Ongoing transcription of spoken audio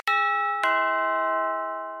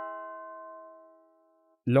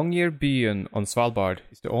Longyearbyen on Svalbard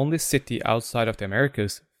is the only city outside of the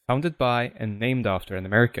Americas founded by and named after an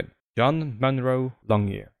American, John Munro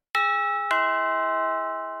Longyear.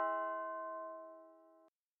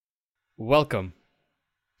 Welcome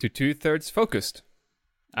to 2/3 Focused.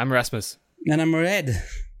 I'm Rasmus. And I'm Red.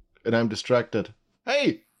 And I'm distracted.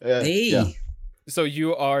 Hey! Hey! Yeah. So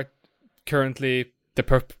you are currently the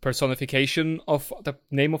personification of the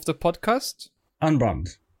name of the podcast?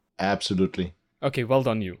 Unbound. Absolutely. Okay, well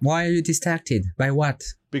done you. Why are you distracted? By what?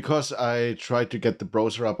 Because I tried to get the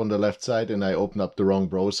browser up on the left side and I opened up the wrong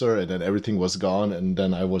browser and then everything was gone. And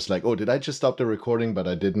then I was like, oh, did I just stop the recording? But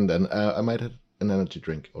I didn't. And I might have an energy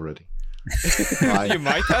drink already. You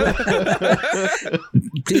might have.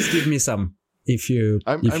 Please give me some if you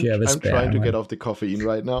have a spare. I'm trying to get off the caffeine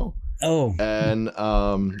right now. Oh. And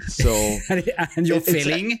so... and you're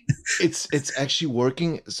failing? It's actually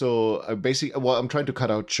working. So I'm trying to cut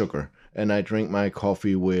out sugar. And I drink my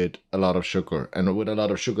coffee with a lot of sugar. And with a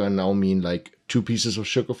lot of sugar, I now mean like 2 pieces of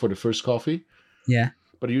sugar for the first coffee. Yeah.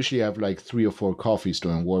 But I usually have like 3 or 4 coffees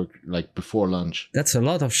during work, like before lunch. That's a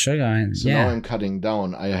lot of sugar. So now I'm cutting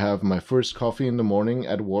down. I have my first coffee in the morning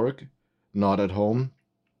at work, not at home.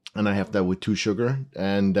 And I have that with 2 sugar.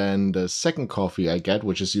 And then the second coffee I get,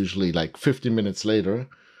 which is usually like 15 minutes later,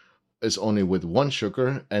 is only with 1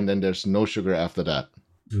 sugar. And then there's no sugar after that.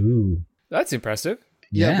 Ooh. That's impressive.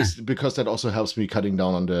 Yeah, because that also helps me cutting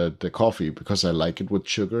down on the coffee because I like it with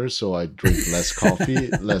sugar. So I drink less coffee,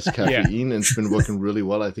 less caffeine, and it's been working really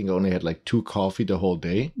well. I think I only had like 2 coffee the whole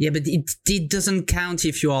day. Yeah, but it doesn't count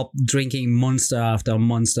if you are drinking Monster after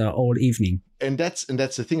Monster all evening. And that's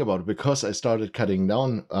the thing about it. Because I started cutting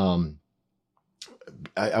down,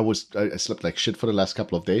 I slept like shit for the last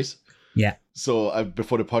couple of days. Yeah. So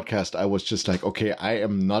before the podcast, I was just like, okay, I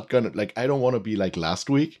am not gonna I don't want to be like last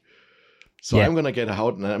week. So I'm going to get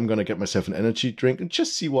out and I'm going to get myself an energy drink and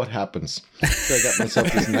just see what happens. So I got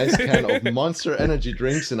myself this nice can of Monster energy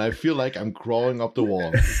drinks and I feel like I'm crawling up the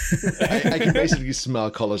wall. I can basically smell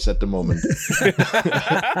colors at the moment.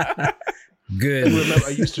 Good. And remember, I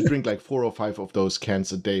used to drink like 4 or 5 of those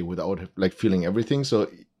cans a day without like feeling everything. So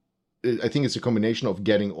I think it's a combination of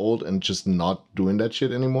getting old and just not doing that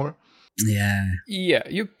shit anymore. Yeah. Yeah,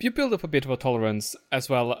 you build up a bit of a tolerance as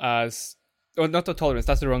well as... Or not a tolerance,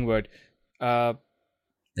 that's the wrong word.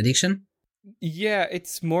 Addiction? Yeah,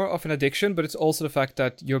 it's more of an addiction, but it's also the fact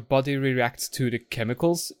that your body reacts to the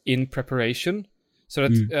chemicals in preparation. So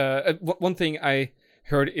that one thing I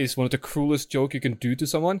heard is one of the cruelest joke you can do to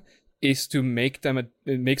someone is to make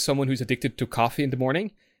someone who's addicted to coffee in the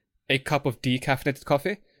morning a cup of decaffeinated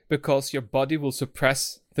coffee, because your body will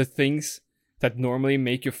suppress the things that normally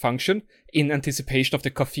make you function in anticipation of the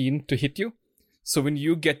caffeine to hit you. So when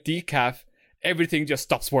you get decaf, everything just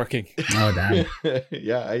stops working. Oh, damn.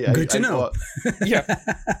 Yeah. Good to know. Yeah.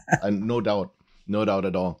 No doubt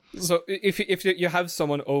at all. So if you have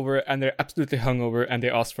someone over and they're absolutely hungover and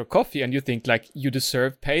they ask for coffee and you think like you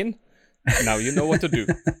deserve pain, now you know what to do.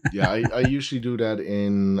 Yeah, I usually do that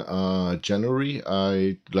in January.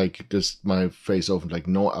 I like this my face open, like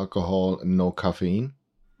no alcohol and no caffeine.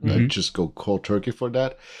 I just go cold turkey for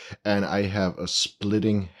that. And I have a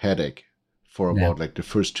splitting headache for about like the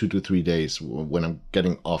first 2 to 3 days when I'm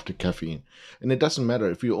getting off the caffeine. And it doesn't matter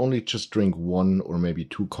if you only just drink 1 or maybe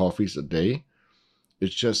 2 coffees a day.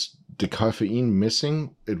 It's just the caffeine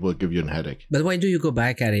missing, it will give you a headache. But why do you go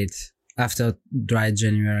back at it after dry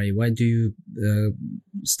January? Why do you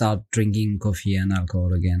start drinking coffee and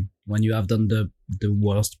alcohol again when you have done the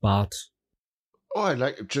worst part? Oh, I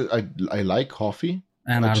like coffee.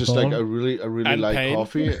 And alcohol? Just like I really and like pain.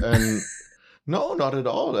 coffee and no, not at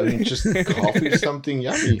all. I mean, just coffee is something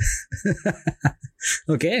yummy.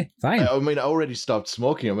 Okay, fine. I mean, I already stopped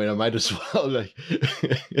smoking. I mean, I might as well. Like,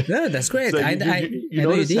 no, that's great. So I you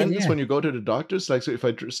know the sentence when you go to the doctors? Like, so if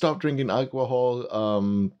I stop drinking alcohol,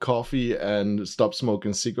 coffee, and stop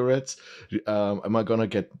smoking cigarettes, am I gonna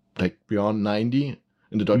get like beyond 90?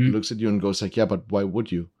 And the doctor looks at you and goes like, "Yeah, but why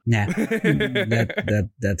would you?" Nah,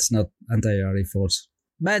 that's not entirely false.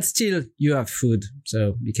 But still, you have food,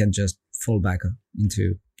 so you can just fall back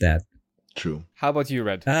into that. True. How about you,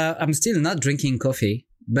 Red? I'm still not drinking coffee,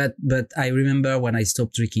 but I remember when I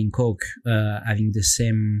stopped drinking Coke, having the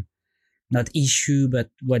same, not issue,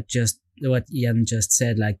 but what Ian just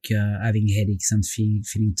said, like having headaches and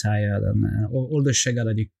feeling tired, and all the sugar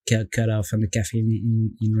that you cut off and the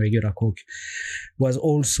caffeine in regular Coke was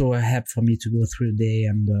also a help for me to go through the day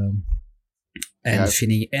and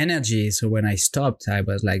feeling energy. So when I stopped, I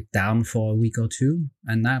was like down for a week or 2,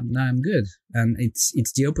 and now I'm good. And it's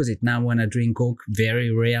the opposite. Now when I drink Coke, very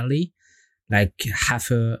rarely, like half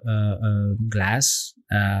a glass,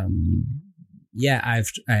 I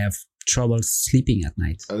have trouble sleeping at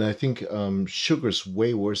night. And I think sugar's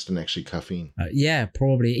way worse than actually caffeine. Yeah,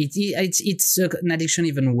 probably. It's an addiction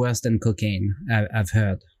even worse than cocaine. I've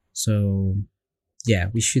heard. So yeah,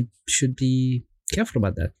 we should be careful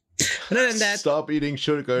about that. Other than that, stop eating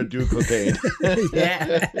sugar, do cocaine.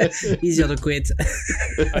 Yeah, easier to quit.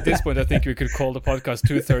 At this point, I think we could call the podcast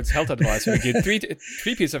 2/3 health advice. We give three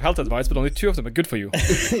pieces of health advice, but only 2 of them are good for you.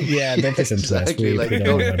 Yeah, don't listen to us. Exactly.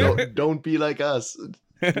 Like, don't be like us.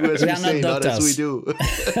 Do as we say, not as we do.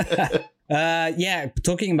 Yeah,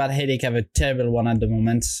 talking about headache, I have a terrible one at the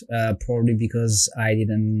moment. Probably because I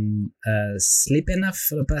didn't sleep enough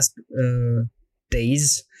for the past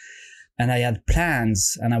days. And I had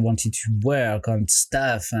plans and I wanted to work on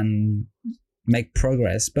stuff and make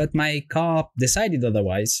progress. But my car decided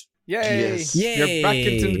otherwise. Yay! Yes. Yay! You're back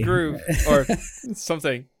into the groove. Or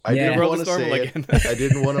something. I Yeah. didn't want to say again. it. I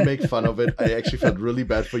didn't want to make fun of it. I actually felt really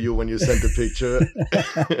bad for you when you sent the picture.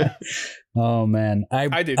 Oh, man.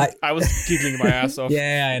 I did. I was giggling my ass off.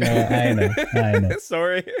 Yeah, I know.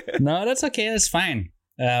 Sorry. No, that's okay. That's fine.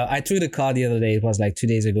 I took the car the other day. It was like 2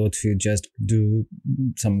 days ago to just do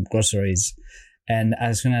some groceries. And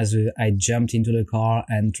as soon as I jumped into the car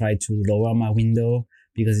and tried to lower my window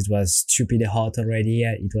because it was stupidly hot already.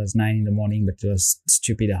 It was 9 a.m, but it was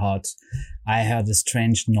stupidly hot. I heard a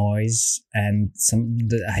strange noise and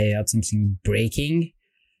I heard something breaking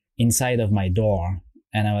inside of my door.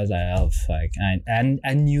 And I was like, oh, fuck. And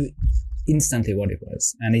I knew instantly what it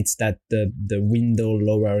was. And it's that the window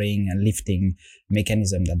lowering and lifting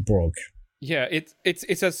mechanism that broke. Yeah, it's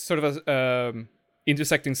a sort of a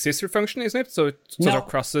intersecting scissor function, isn't it? So it sort of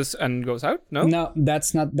crosses and goes out? No,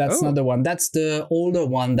 that's not the one. That's the older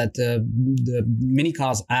one that the mini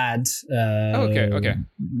cars had okay.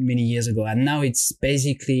 many years ago. And now it's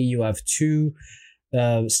basically you have 2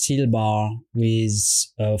 steel bar with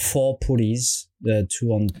 4 pulleys, 2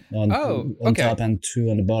 on top and 2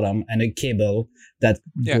 on the bottom, and a cable that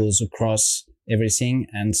goes across everything.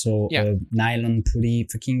 And so a nylon pulley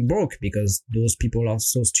fucking broke because those people are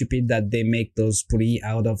so stupid that they make those pulley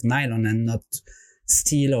out of nylon and not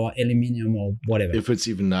steel or aluminum or whatever. If it's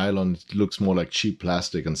even nylon, it looks more like cheap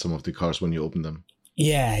plastic on some of the cars when you open them.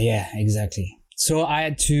 Yeah, exactly. So I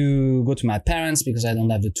had to go to my parents because I don't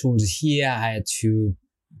have the tools here. I had to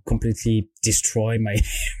completely destroy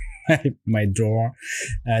my drawer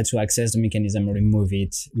to access the mechanism, remove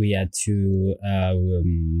it. We had to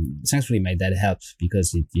thankfully my dad helped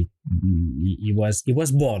because he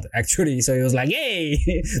was bored actually, so he was like, hey,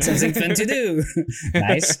 something fun to do.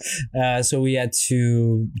 Nice. So we had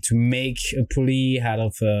to make a pulley out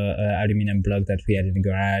of aluminum block that we had in the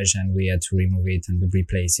garage, and we had to remove it and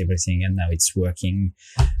replace everything, and now it's working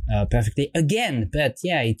perfectly again. But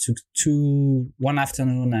yeah, it took 1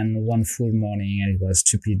 afternoon and 1 full morning, and it was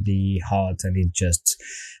stupidly hot, and it just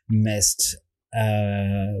messed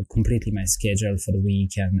completely my schedule for the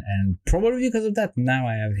week, and probably because of that now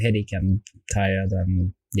I have headache and tired,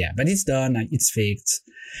 and yeah, but it's done, it's fixed,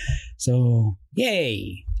 so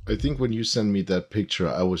yay. I think when you sent me that picture,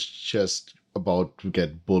 I was just about to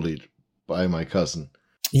get bullied by my cousin.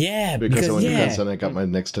 Yeah, because I went to France and I got my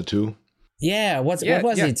next tattoo. Yeah, what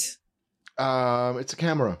was it? It's a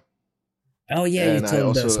camera. Oh yeah, and you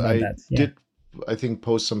told us about that. Yeah. Did I think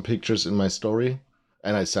post some pictures in my story,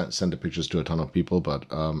 and I sent the pictures to a ton of people. But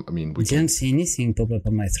I mean, we didn't see anything pop up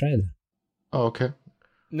on my thread. Oh, okay.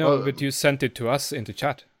 No, but you sent it to us into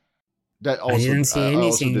chat. That also, I didn't see anything. I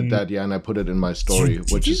also did that, yeah, and I put it in my story,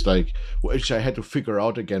 which I had to figure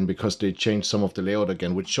out again because they changed some of the layout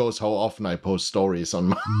again, which shows how often I post stories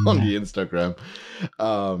on the Instagram.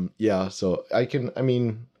 Yeah, so I can. I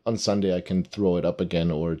mean, on Sunday I can throw it up again,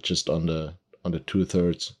 or just on the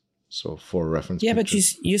 2/3. So for reference. Yeah,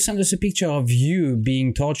 pictures. but you sent us a picture of you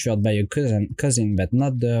being tortured by your cousin, but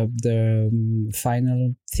not the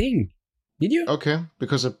final thing. Did you? Okay,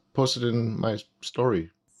 because I posted it in my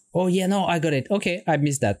story. Oh yeah, no, I got it. Okay, I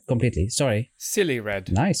missed that completely. Sorry. Silly Red.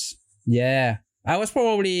 Nice. Yeah, I was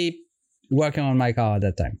probably working on my car at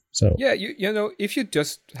that time. So yeah, you know, if you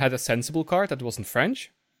just had a sensible car that wasn't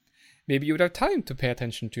French, maybe you would have time to pay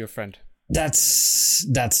attention to your friend. That's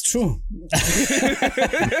true.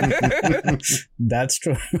 That's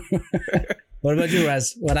true. What about you,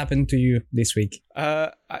 Raz? What happened to you this week?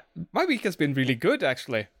 My week has been really good,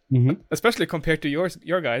 actually. Mm-hmm. Especially compared to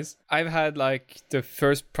your guys. I've had like the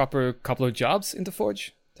first proper couple of jobs in the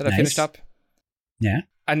Forge that I finished up. Yeah.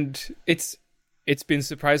 And it's been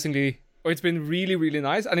it's been really, really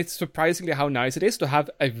nice. And it's surprisingly how nice it is to have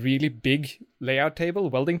a really big layout table,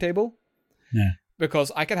 welding table. Yeah.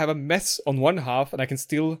 Because I can have a mess on one half and I can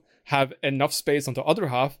still have enough space on the other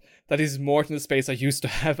half that is more than the space I used to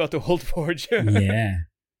have at the old forge. Yeah.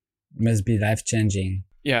 Must be life-changing.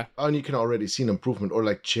 Yeah. And you can already see an improvement or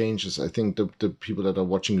like changes. I think the people that are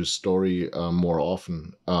watching your story more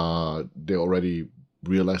often, they already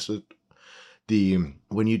realize it.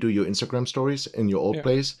 When you do your Instagram stories in your old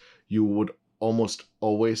place, you would almost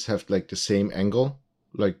always have like the same angle,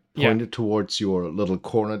 like pointed towards your little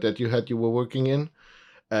corner that you were working in.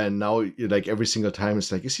 And now, like, every single time, it's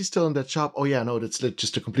like, is he still in that shop? Oh, yeah, no, that's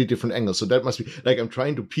just a complete different angle. So that must be, like, I'm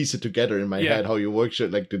trying to piece it together in my head, how your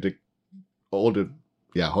workshop, like, how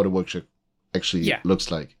the workshop actually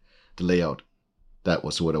looks like, the layout. That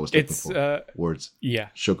was what I was looking for. Words. Yeah.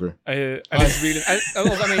 Sugar. I mean,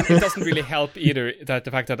 it doesn't really help either, that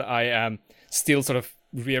the fact that I am still sort of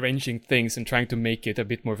rearranging things and trying to make it a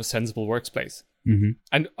bit more of a sensible workspace. Mm-hmm.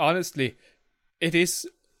 And honestly, it is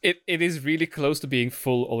really close to being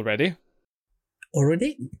full already.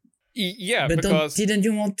 Already? Yeah, but because didn't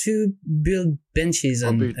you want to build benches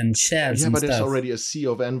and shelves? Yeah, and but stuff? there's already a sea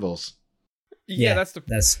of anvils. Yeah, that's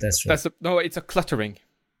true. No, it's a cluttering.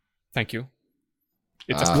 Thank you.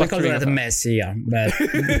 It's a we call cluttering. it a mess here, but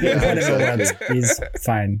whatever word is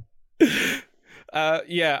fine.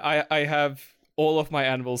 I have all of my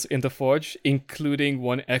anvils in the forge, including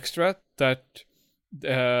one extra that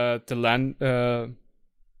the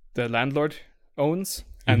landlord owns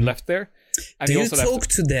and left there. And do you talk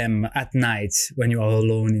to them at night when you are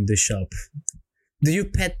alone in the shop? Do you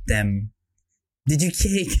pet them? Did you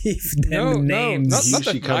give them names? No, not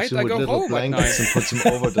she at comes night. in I with go little home blankets and puts them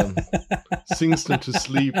over them, sings them to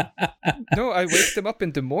sleep. No, I wake them up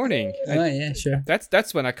in the morning. Yeah, sure.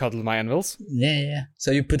 That's when I cuddle my anvils. Yeah. So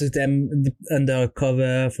you put them under a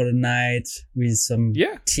cover for the night with some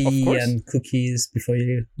tea and cookies before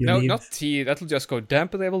you leave? No, not tea. That'll just go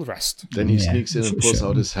damp and they will rest. Then he sneaks in and pulls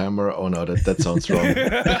out his hammer. Oh no, that sounds wrong.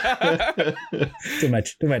 Too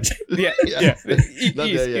much. Yeah.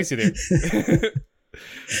 Easy there.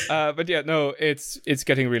 But yeah, no, it's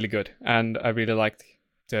getting really good, and I really like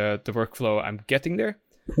the workflow I'm getting there.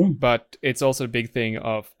 Cool. But it's also a big thing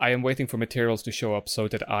of I am waiting for materials to show up so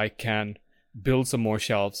that I can build some more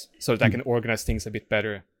shelves, so that I can organize things a bit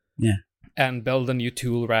better. Yeah, and build a new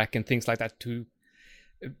tool rack and things like that to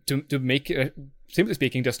make simply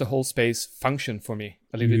speaking just the whole space function for me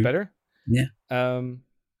a little bit better. Yeah.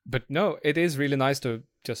 But no, it is really nice to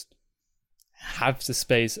just have the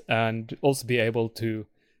space and also be able to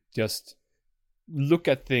just look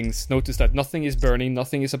at things, notice that nothing is burning,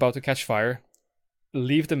 nothing is about to catch fire,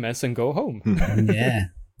 leave the mess and go home. Yeah,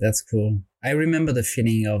 that's cool. I remember the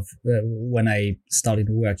feeling of when I started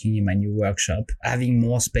working in my new workshop, having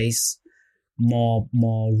more space, more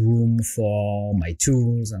room for my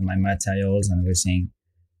tools and my materials and everything.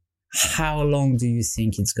 How long do you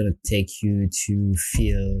think it's going to take you to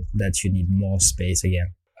feel that you need more space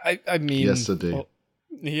again? I mean... Yesterday. Well,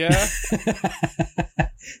 yeah.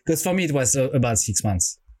 Because for me, it was about 6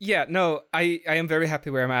 months. Yeah, no, I am very happy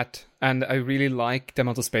where I'm at, and I really like the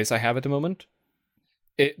amount of space I have at the moment.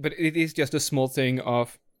 But it is just a small thing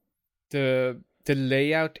of the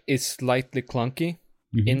layout is slightly clunky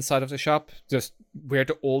inside of the shop, just where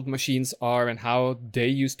the old machines are and how they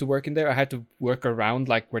used to work in there. I had to work around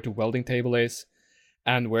like where the welding table is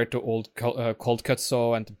and where the old cold cut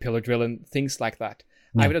saw and the pillar drill and things like that.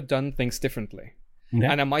 I would have done things differently.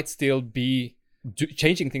 And I might still be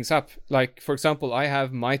changing things up. Like, for example, I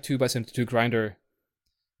have my 2x72 grinder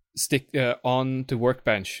stick on the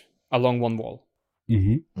workbench along one wall.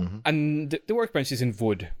 And the workbench is in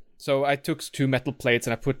wood. So I took 2 metal plates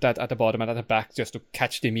and I put that at the bottom and at the back just to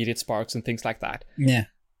catch the immediate sparks and things like that. Yeah.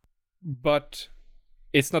 But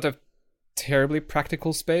it's not a terribly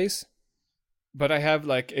practical space. But I have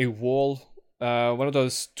like a wall, one of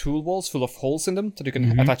those tool walls full of holes in them that you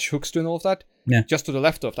can attach hooks to and all of that. Yeah. Just to the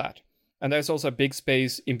left of that. And there's also a big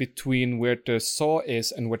space in between where the saw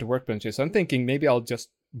is and where the workbench is. So I'm thinking maybe I'll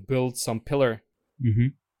just build some pillar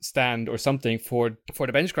stand or something for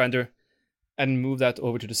the bench grinder and move that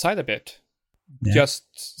over to the side a bit. Yeah. Just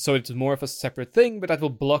so it's more of a separate thing, but that will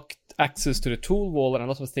block access to the tool wall and a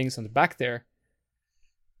lot of things on the back there.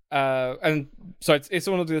 And so it's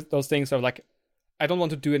one of those things of like, I don't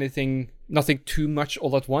want to do nothing too much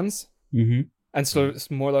all at once. And so it's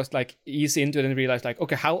more or less like ease into it and realize like,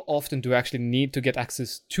 okay, how often do I actually need to get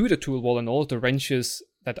access to the tool wall and all of the wrenches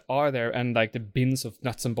that are there and like the bins of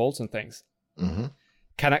nuts and bolts and things?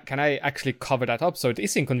 Can I actually cover that up so it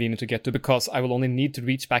is inconvenient to get to because I will only need to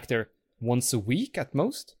reach back there once a week at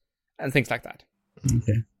most and things like that.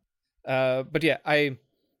 Okay. But yeah, I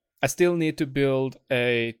still need to build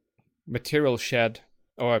a material shed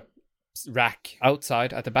or rack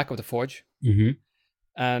outside at the back of the forge.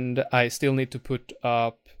 and I still need to put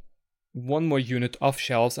up one more unit of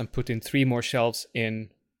shelves and put in 3 more shelves in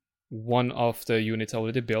one of the units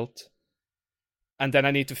already built. And then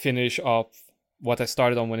I need to finish up what I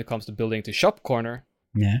started on when it comes to building the shop corner.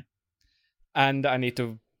 Yeah. And I need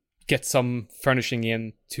to get some furnishing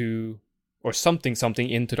into, or something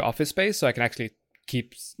into the office space, so I can actually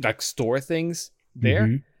store things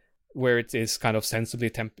there, where it is kind of sensibly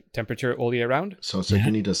temperature all year round. Sounds like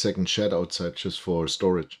you need a second shed outside just for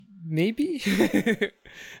storage. Maybe.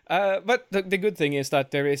 But the good thing is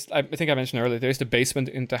that there is, I think I mentioned earlier, there is the basement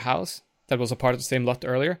in the house that was a part of the same lot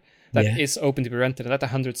earlier that is open to be rented, and that's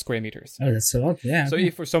 100 square meters. Oh, that's a lot, yeah. So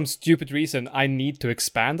if for some stupid reason I need to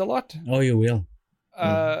expand a lot... Oh, you will.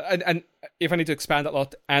 And if I need to expand a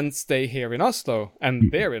lot and stay here in Oslo, and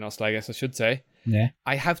there in Oslo, I guess I should say,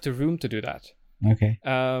 I have the room to do that. Okay.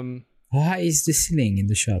 How high is the ceiling in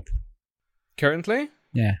the shop? Currently?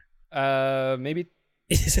 Yeah. Maybe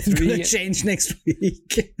Is it going to change next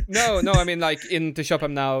week? No, I mean, like, in the shop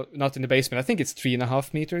I'm now, not in the basement, I think it's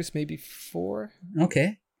 3.5 meters, maybe 4.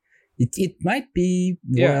 Okay. It might be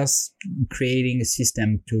worth creating a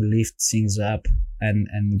system to lift things up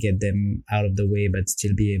and get them out of the way, but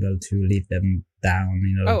still be able to lift them down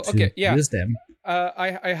in order to use them.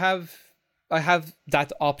 I have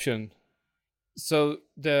that option. So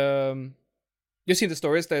you see the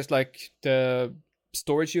stories. There's like the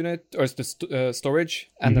storage unit, or the storage,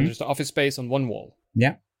 and then there's the office space on one wall.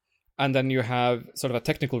 Yeah. And then you have sort of a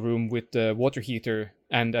technical room with the water heater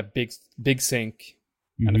and a big sink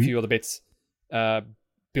and a few other bits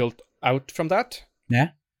built out from that. Yeah.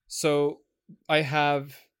 So I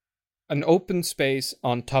have an open space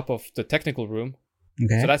on top of the technical room.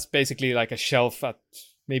 Okay. So that's basically like a shelf at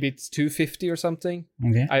maybe it's 250 or something.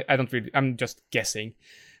 Okay. I don't really, I'm just guessing.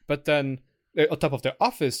 But then on top of the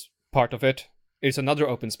office part of it is another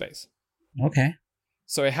open space. Okay.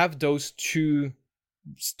 So I have those 2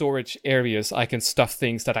 storage areas I can stuff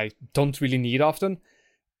things that I don't really need often.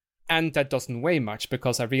 And that doesn't weigh much,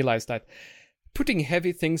 because I realized that putting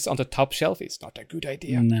heavy things on the top shelf is not a good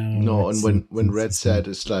idea. No, and when Red said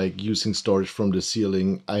it's like using storage from the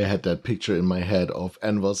ceiling, I had that picture in my head of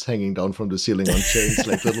anvils hanging down from the ceiling on chains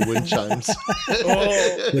like little wind chimes.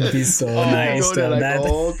 Would be so nice to have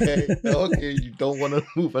that. Okay, you don't want to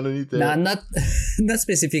move underneath there. No, not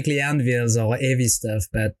specifically anvils or heavy stuff,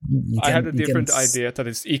 but I had a different idea that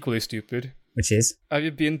is equally stupid. Which is? Have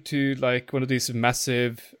you been to like one of these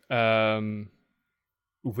massive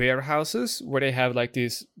warehouses where they have like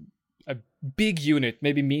a big unit,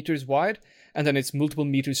 maybe meters wide, and then it's multiple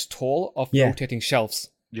meters tall of rotating shelves?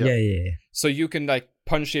 Yeah. So you can like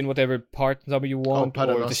punch in whatever part number you want,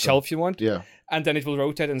 or the shelf you want, and then it will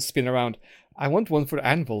rotate and spin around. I want one for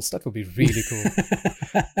anvils. That would be really cool.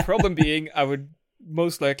 Problem being, I would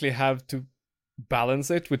most likely have to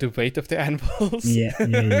balance it with the weight of the anvils. Yeah.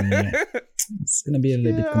 It's going to be a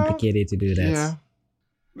little bit complicated to do that. Yeah.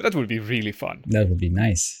 But that would be really fun. That would be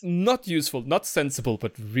nice. Not useful, not sensible,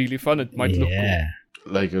 but really fun. It might look cool.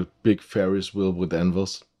 Like a big Ferris wheel with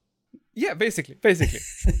anvils. Yeah, basically.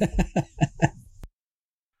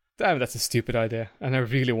 Damn, that's a stupid idea, and I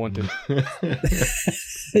really want it.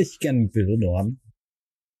 You can build one.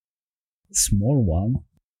 Small one.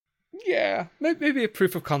 Yeah, maybe a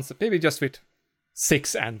proof of concept. Maybe just with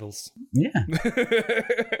 6 anvils. Yeah.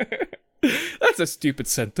 That's a stupid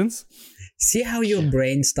sentence. See how your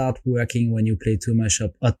brain starts working when you play too much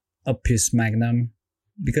Opus Magnum?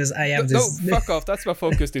 Because I have this... No, fuck off. That's my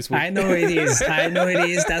focus this week. I know it is.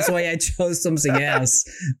 That's why I chose something else.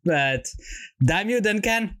 But damn you,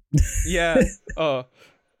 Duncan. Yeah. Oh,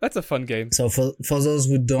 that's a fun game. So for those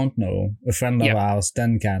who don't know, a friend of ours,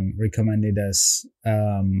 Duncan, recommended us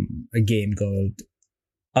a game called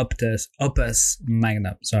Opus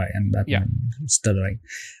Magnum. Sorry, I'm stuttering.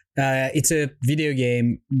 It's a video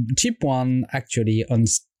game, cheap one actually on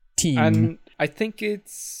Steam. And I think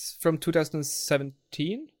it's from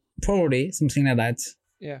 2017? Probably, something like that.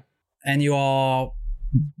 Yeah. And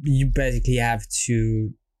you basically have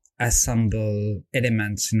to assemble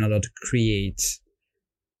elements in order to create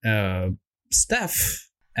stuff.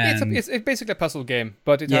 It's basically a puzzle game,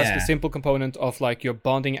 but it has the simple component of like you're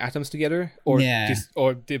bonding atoms together or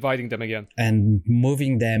dividing them again. And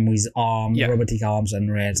moving them with robotic arms and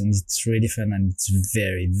rails, and it's really fun, and it's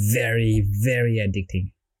very, very, very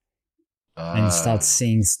addicting. And you start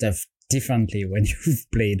seeing stuff differently when you've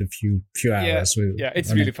played a few hours.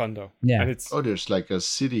 It's really fun though. Yeah. And there's like a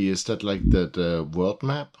city. Is that like the world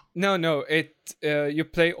map? No. You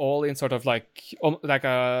play all in sort of like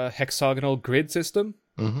a hexagonal grid system.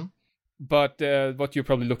 Mm-hmm. But what you're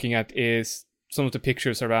probably looking at is some of the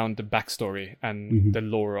pictures around the backstory and the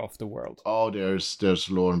lore of the world. Oh, there's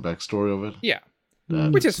lore and backstory of it. Yeah,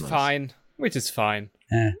 That which is is nice. fine. Which is fine.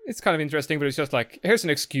 Yeah. It's kind of interesting, but it's just like, here's an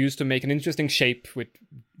excuse to make an interesting shape with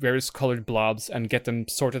various colored blobs and get them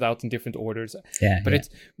sorted out in different orders. Yeah, But yeah. it's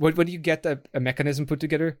when you get a mechanism put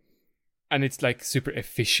together and it's like super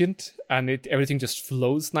efficient and everything just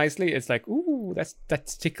flows nicely, it's like, ooh, that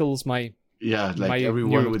tickles my... Yeah, My like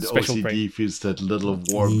everyone new with special OCD brain. feels that little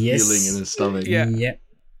warm Yes. feeling in his stomach. Yeah.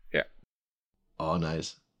 Oh,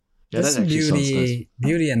 nice. Yeah, That's that the actually sounds nice.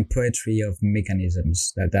 beauty and poetry of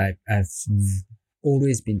mechanisms that I've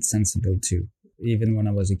always been sensible to, even when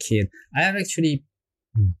I was a kid. I have actually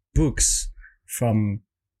books from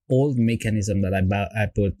old mechanism that I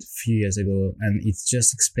bought a few years ago, and it's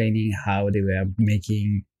just explaining how they were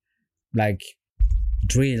making like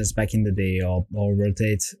drills back in the day, or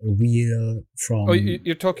rotate a wheel from... Oh,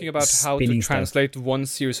 you're talking about how to spinning stuff. translate one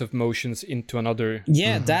series of motions into another.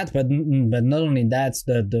 Yeah, that, but not only that,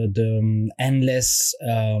 the endless,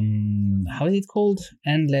 how is it called?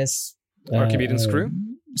 Endless... Archimedean screw?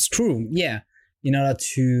 Screw, yeah. In order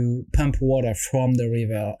to pump water from the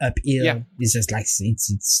river uphill. Yeah. It's just like,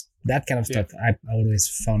 it's that kind of stuff. I always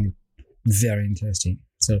found it very interesting.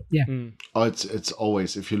 So, yeah. Oh, it's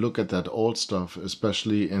always, if you look at that old stuff,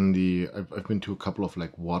 especially in the, I've been to a couple of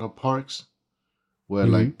like water parks where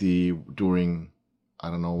like during,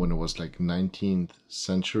 I don't know, when it was like 19th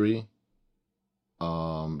century,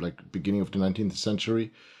 like beginning of the 19th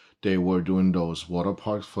century, they were doing those water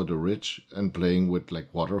parks for the rich and playing with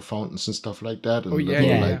like water fountains and stuff like that.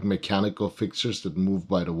 And like mechanical fixtures that move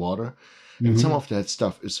by the water. And some of that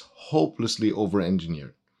stuff is hopelessly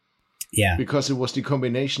over-engineered. Yeah. Because it was the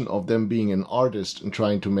combination of them being an artist and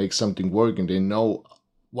trying to make something work, and they know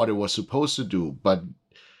what it was supposed to do, but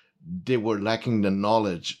they were lacking the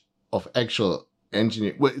knowledge of actual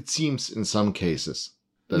engineering. Well, it seems in some cases.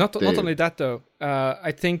 Not only that, though.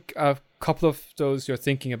 I think a couple of those you're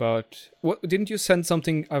thinking about... What, didn't you send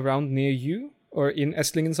something around near you? Or in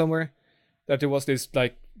Esslingen somewhere? That there was this,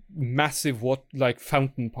 like, massive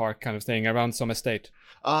fountain park kind of thing around some estate.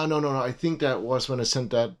 No. I think that was when I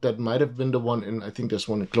sent that. That might have been the one in, I think there's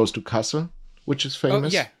one close to Kassel, which is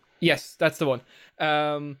famous. Oh, yeah. Yes, that's the one.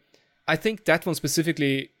 I think that one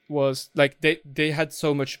specifically was, like, they had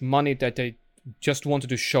so much money that they just wanted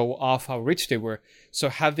to show off how rich they were. So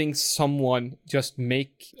having someone just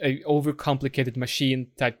make a overcomplicated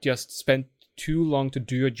machine that just spent too long to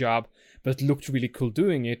do a job, but looked really cool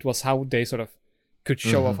doing it, was how they sort of could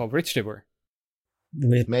show off how rich they were.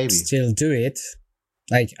 We Maybe still do it.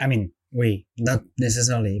 Like, I mean, we, not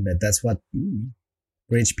necessarily, but that's what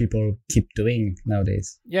rich people keep doing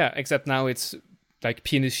nowadays. Yeah, except now it's like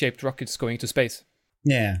penis-shaped rockets going to space.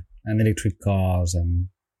 Yeah, and electric cars and...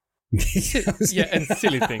 Yeah, and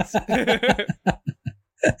silly things.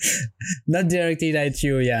 Not directed at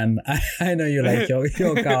you, Jan. I know you like your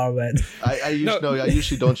car, but I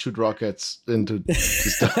usually don't shoot rockets into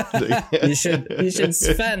stuff. you should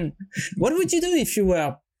spend. What would you do if you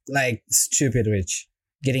were like stupid rich?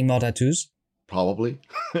 Getting more tattoos? Probably.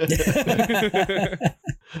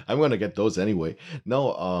 I'm gonna get those anyway.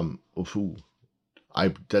 No,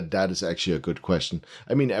 that is actually a good question.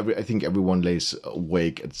 I mean, I think everyone lays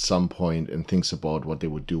awake at some point and thinks about what they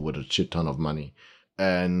would do with a shit ton of money.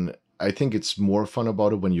 And I think it's more fun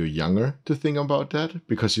about it when you're younger to think about that,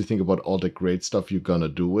 because you think about all the great stuff you're gonna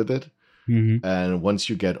do with it. And once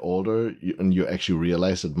you get older and you actually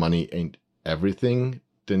realize that money ain't everything,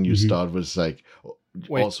 then you start with like,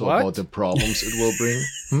 Wait, also what? about the problems it will bring.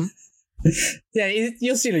 Yeah,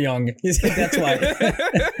 you're still young. That's why.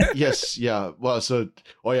 Yes, yeah. Well,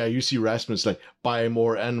 you see Rasmus like, buy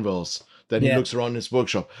more anvils. Then he looks around his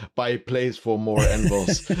workshop, buy plates for more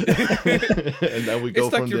anvils. And then we go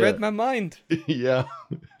it's like from you there. read my mind. Yeah.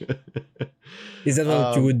 Is that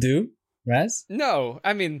what you would do, Raz? No,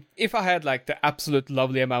 I mean, if I had like the absolute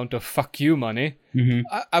lovely amount of fuck you money,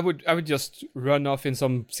 I would just run off in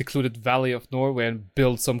some secluded valley of Norway and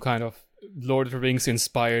build some kind of Lord of the Rings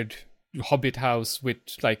inspired hobbit house with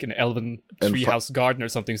like an elven treehouse garden or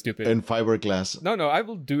something stupid. And fiberglass. No, I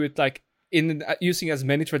will do it like in using as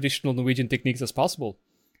many traditional Norwegian techniques as possible.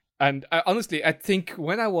 And honestly, I think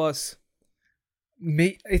when I was,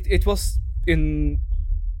 it was maybe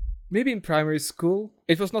in primary school.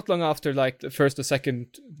 It was not long after like the first or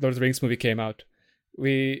second Lord of the Rings movie came out.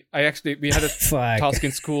 We had a task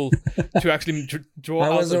in school to actually draw.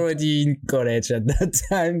 I was already in college at that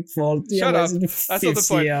time. Shut up! That's not the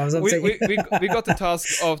point. We got the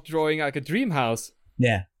task of drawing like a dream house.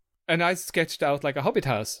 Yeah. And I sketched out like a hobbit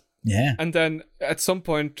house. Yeah. And then at some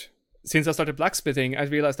point, since I started blacksmithing, I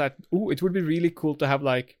realized that it would be really cool to have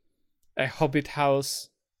like a hobbit house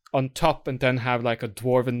on top and then have like a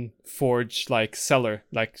dwarven forge like cellar,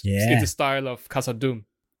 like in the style of Casa Doom.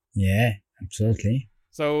 Yeah, absolutely.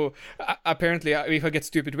 So apparently, if I get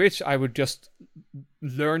stupid rich, I would just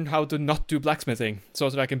learn how to not do blacksmithing, so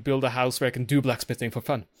that I can build a house where I can do blacksmithing for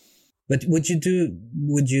fun. But would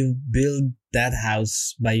you build that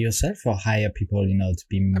house by yourself or hire people, to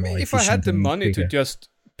be more efficient? If I had the money quicker? to just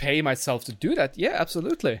pay myself to do that, yeah,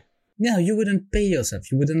 absolutely. No, you wouldn't pay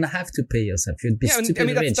yourself. You wouldn't have to pay yourself. You'd be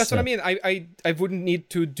stupid rich. That's what I mean. I wouldn't need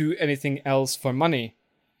to do anything else for money.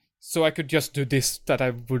 So I could just do this that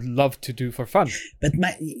I would love to do for fun. But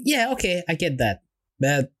okay, I get that.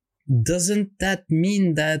 But doesn't that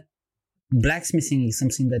mean that blacksmithing is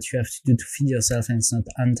something that you have to do to feed yourself and it's not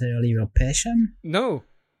entirely your passion? No.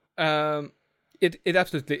 It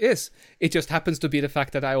absolutely is. It just happens to be the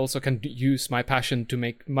fact that I also can use my passion to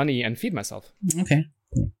make money and feed myself. Okay,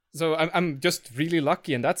 cool. So I'm just really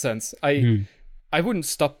lucky in that sense. I wouldn't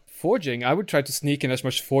stop forging. I would try to sneak in as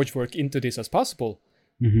much forge work into this as possible.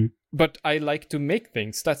 Mm-hmm. But I like to make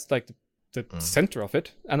things. That's like the center of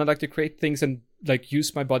it. And I like to create things and like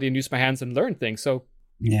use my body and use my hands and learn things. So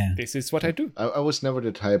this is what I do. I was never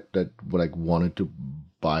the type that like wanted to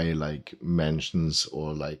buy like mansions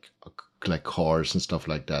or like cars and stuff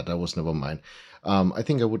like that. That was never mine. I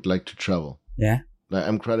think I would like to travel. Yeah. Like,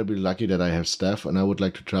 I'm incredibly lucky that I have staff and I would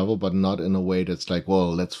like to travel, but not in a way that's like,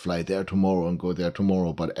 well, let's fly there tomorrow and go there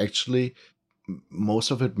tomorrow. But actually,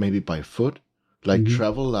 most of it maybe by foot. Like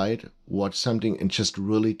travel light, watch something and just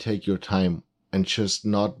really take your time and just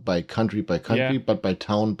not by country, but by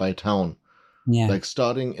town. Yeah. Like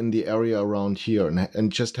starting in the area around here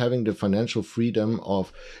and just having the financial freedom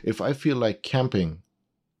of, if I feel like camping,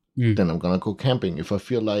 then I'm going to go camping. If I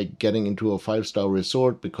feel like getting into a 5-star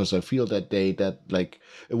resort because I feel that day that like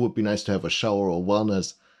it would be nice to have a shower or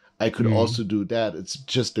wellness, I could also do that. It's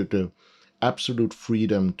just the absolute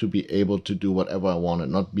freedom to be able to do whatever I want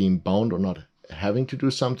and not being bound or not having to do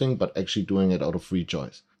something, but actually doing it out of free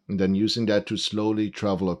choice. And then using that to slowly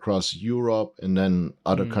travel across Europe and then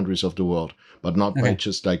other countries of the world, but not by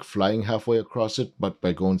just like flying halfway across it, but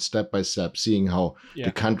by going step by step, seeing how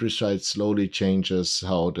the countryside slowly changes,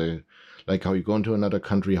 how you go into another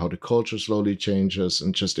country, how the culture slowly changes,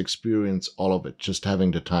 and just experience all of it, just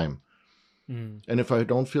having the time. And if I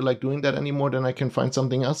don't feel like doing that anymore, then I can find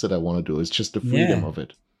something else that I want to do. It's just the freedom of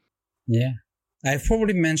it. Yeah. I've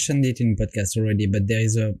probably mentioned it in podcast already, but there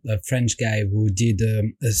is a French guy who did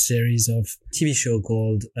a series of TV show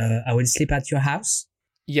called I Will Sleep at Your House.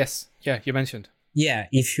 Yes. Yeah, you mentioned. Yeah,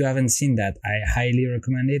 if you haven't seen that, I highly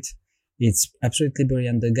recommend it. It's absolutely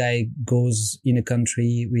brilliant. The guy goes in a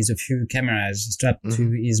country with a few cameras strapped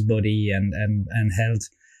to his body and health,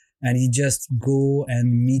 and he just go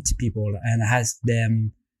and meet people and ask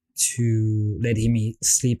them to let him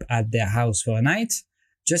sleep at their house for a night,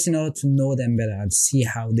 just in order to know them better and see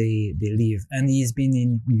how they live. And he's been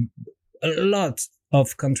in a lot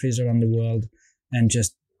of countries around the world and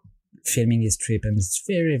just filming his trip. And it's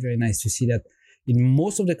very, very nice to see that in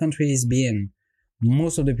most of the countries he's been,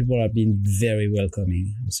 most of the people have been very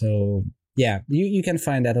welcoming. So yeah, you can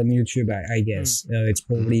find that on YouTube, I guess. It's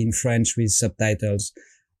probably in French with subtitles,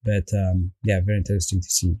 but very interesting to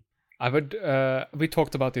see. I would. We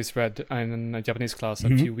talked about this, Red, in a Japanese class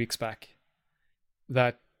a few weeks back.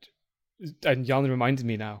 And Jan reminded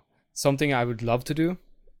me now. Something I would love to do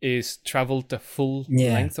is travel the full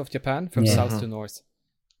length of Japan from south to north,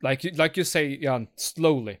 like you say, Jan,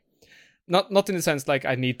 slowly. Not in the sense like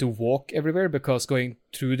I need to walk everywhere, because going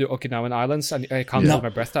through the Okinawan Islands, I can't hold my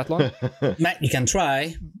breath that long. You can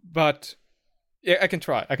try, but yeah, I can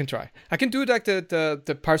try. I can do like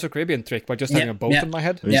the Pirates of the Caribbean trick by just having a boat on my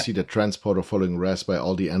head. And you see the transporter following Raz by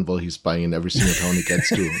all the anvil he's buying in every single town he gets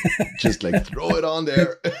to. Just like throw it on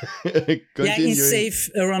there. Yeah, he's safe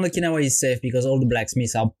around Okinawa. He's safe because all the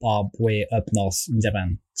blacksmiths are way up north in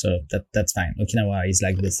Japan, so that's fine. Okinawa is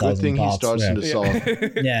like the southern part. Good thing he starts in the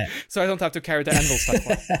south. Yeah, so I don't have to carry the anvils that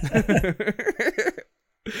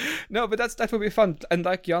far. No, but that would be fun. And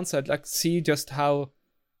like Jan said, like see just how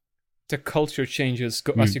the culture changes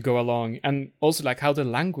as you go along, and also like how the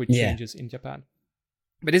language changes in Japan.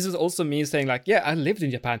 But this is also me saying like, yeah, I lived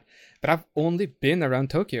in Japan, but I've only been around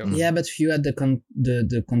Tokyo. Yeah, but you had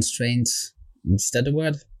the constraints. Is that the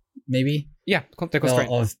word? Maybe. Yeah, the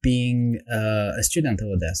constraint of being a student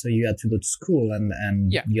over there. So you had to go to school,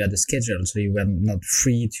 and you had a schedule, so you were not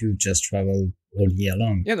free to just travel all year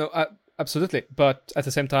long. Yeah, no, absolutely. But at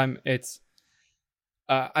the same time, it's.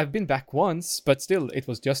 I've been back once, but still, it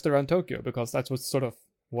was just around Tokyo, because that was sort of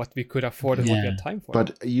what we could afford and what we had time for.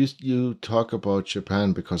 But you talk about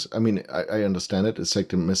Japan because, I mean, I understand it. It's like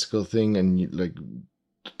the mystical thing, and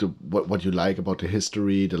what you like about the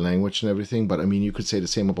history, the language, and everything. But I mean, you could say the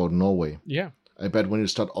same about Norway. Yeah. I bet when you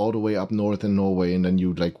start all the way up north in Norway and then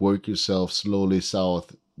you like work yourself slowly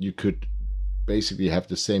south, you could basically have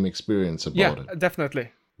the same experience about it. Yeah,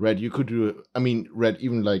 definitely. Red, you could do. I mean, Red,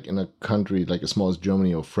 even like in a country like as small as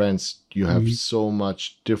Germany or France, you have so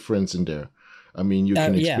much difference in there. I mean, you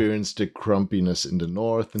can experience the crumpiness in the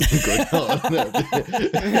north and go down.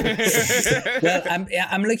 Well,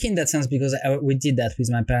 I'm lucky in that sense because we did that with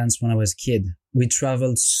my parents when I was a kid. We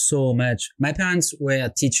traveled so much. My parents were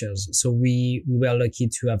teachers, so we were lucky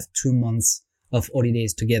to have 2 months of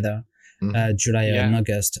holidays together, July and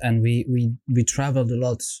August, and we traveled a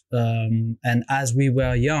lot. And as we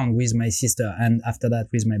were young with my sister, and after that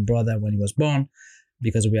with my brother when he was born,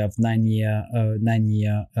 because we have 9 year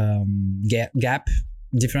gap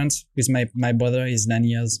difference with my brother is 9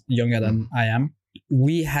 years younger than I am.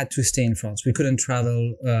 We had to stay in France. We couldn't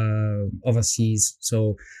travel overseas,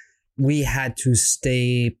 so we had to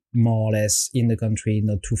stay more or less in the country,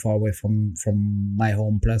 not too far away from my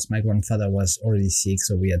home. Plus, my grandfather was already sick,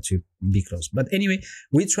 so we had to be close. But anyway,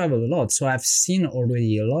 we traveled a lot, so I've seen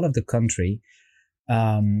already a lot of the country.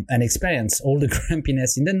 And experience all the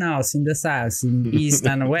grumpiness in the north, in the south, in east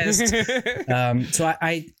and west. So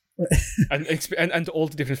I and all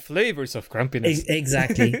the different flavors of grumpiness.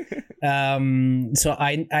 Exactly. So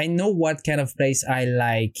I know what kind of place I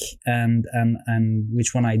like and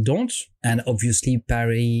which one I don't. And obviously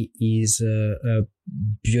Paris is a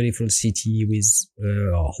beautiful city with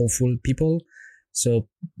hopeful people. So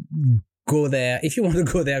go there. If you want to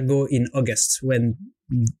go there, go in August when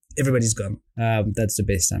everybody's gone. That's the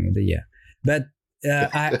best time of the year. But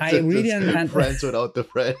I really France without the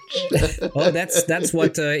French. Oh, that's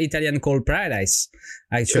what Italian call paradise,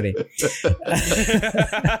 actually. No,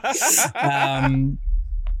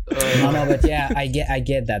 but yeah, I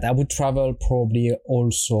get that. I would travel probably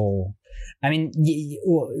also. I mean,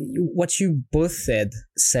 what you both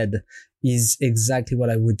said is exactly what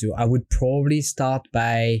I would do. I would probably start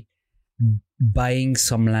by buying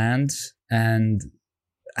some land and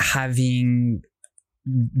having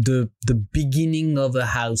the beginning of a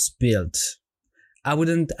house built. I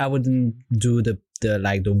wouldn't do the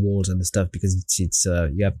like the walls and the stuff because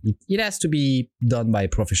it has to be done by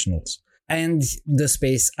professionals, and the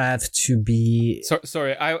space have to be.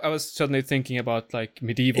 Sorry, I was suddenly thinking about like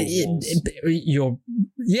medieval walls.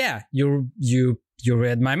 You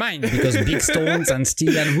read my mind because big stones and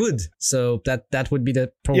steel and wood. So that would be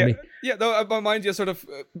the probably. Yeah. No, my mind just I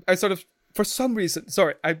for some reason.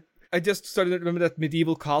 Sorry, I just started to remember that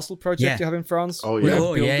medieval castle project you have in France. Oh yeah,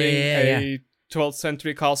 building a 12th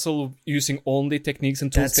century castle using only techniques and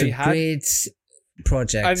tools they had. That's a great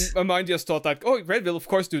project. And my mind just thought like, Red will of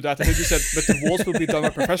course do that. And then you said, but the walls will be done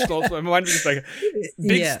by professionals. So my mind was just like,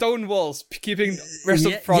 big stone walls keeping rest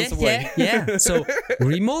of France away. Yeah. So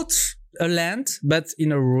remote land, but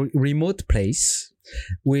in a remote place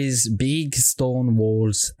with big stone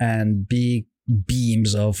walls and big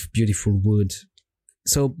beams of beautiful wood.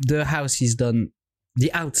 So the house is done,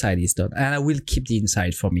 the outside is done, and I will keep the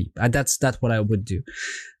inside for me. That's what I would do.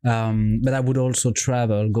 But I would also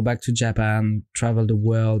go back to Japan, travel the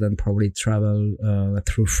world, and probably travel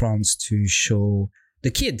through France to show the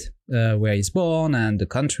kid where he's born and the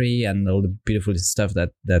country and all the beautiful stuff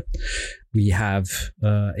that we have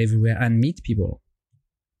everywhere, and meet people,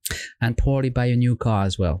 and probably buy a new car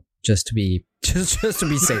as well, just to be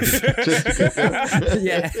safe.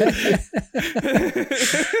 Yeah.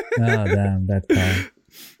 Oh damn, that car.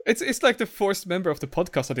 It's like the fourth member of the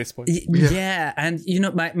podcast at this point. Yeah, and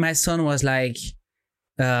my son was like,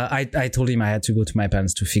 I told him I had to go to my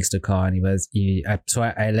parents to fix the car, and so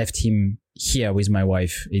I left him here with my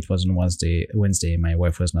wife. It was on Wednesday. My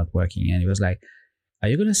wife was not working, and he was like, "Are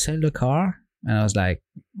you gonna sell the car?" And I was like,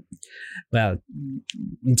 well,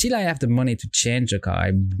 until I have the money to change the car,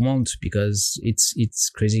 I won't, because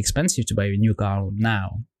it's crazy expensive to buy a new car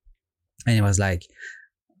now. And he was like,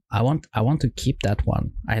 I want to keep that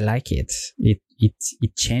one. I like it.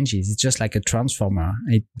 It changes. It's just like a transformer.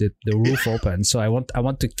 The roof opens. So I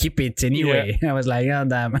want to keep it anyway. Yeah. I was like, oh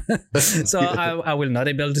damn. So I will not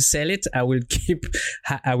able to sell it. I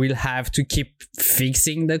will have to keep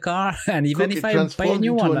fixing the car. And even if I buy a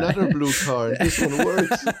new one, another blue car, this one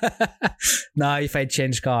works. No, if I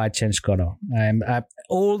change car, I change color.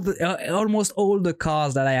 Almost all the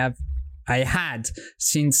cars that I had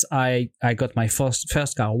since I got my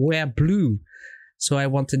first car were blue. So I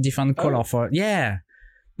want a different color for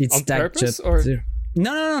it's on that purpose or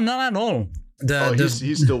no, not at all.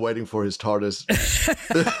 He's still waiting for his TARDIS.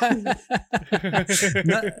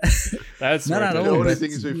 That's not at The all. only but-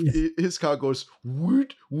 thing is, if his car goes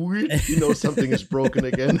woot woot, he knows something is broken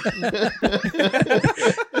again.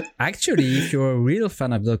 Actually, if you're a real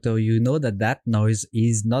fan of Doctor Who, you know that noise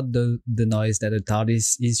is not the noise that a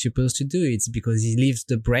TARDIS is supposed to do. It's because he leaves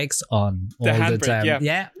the brakes on all the handbrake, time.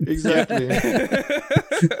 yeah. Exactly.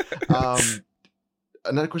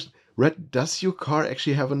 Another question. Red, does your car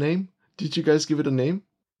actually have a name? Did you guys give it a name?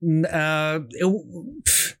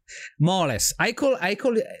 More or less. I called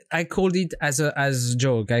it as a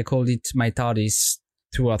joke. I called it my TARDIS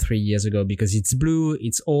 2 or 3 years ago because it's blue,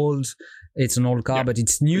 it's old, it's an old car, but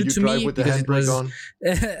it's new You to drive me with the because it handbrake was. on?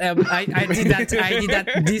 I did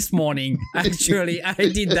that this morning. Actually, I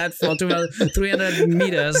did that for 300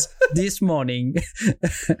 meters this morning.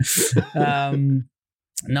 But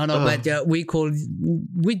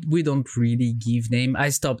we don't really give name. I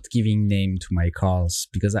stopped giving name to my cars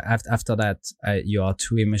because after that you are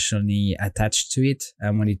too emotionally attached to it,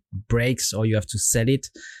 and when it breaks or you have to sell it,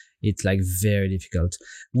 it's like very difficult.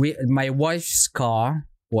 My wife's car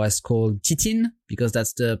was called Titine because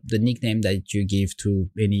that's the nickname that you give to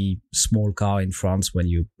any small car in France when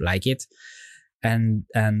you like it. And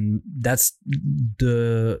that's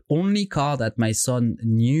the only car that my son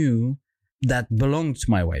knew that belonged to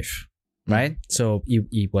my wife, right? So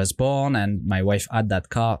he was born and my wife had that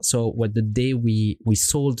car. So when the day we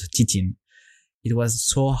sold Titine, it was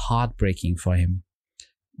so heartbreaking for him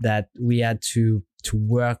that we had to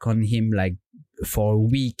work on him like for a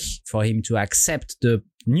week for him to accept the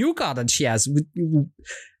new car that she has,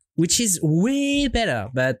 which is way better.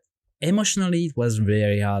 But emotionally, it was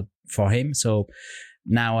very hard for him. So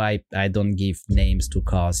now I don't give names to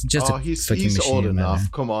cars. Just he's old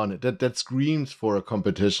enough. Come on, that screams for a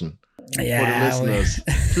competition. Yeah, for the listeners.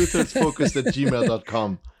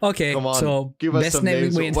 2thirdsfocus@gmail.com. Okay, come on, so give us best some name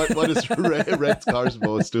names. win. What is Red's car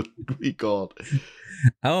supposed to be called?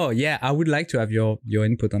 Oh yeah, I would like to have your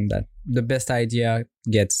input on that. The best idea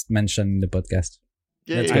gets mentioned in the podcast.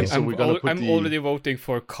 Yeah, so we're gonna put I'm already voting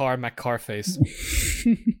for Car McCarface.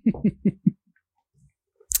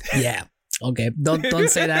 Yeah. Okay. Don't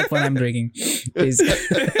say that when I'm drinking, please.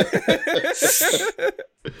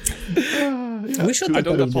 We should. I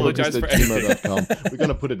don't apologize for gmail.com. We're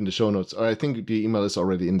gonna put it in the show notes. Or I think the email is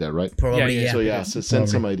already in there, right? Probably. Yeah. So send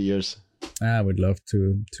some ideas. I would love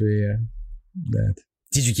to hear that.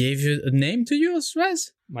 Did you give a name to yours,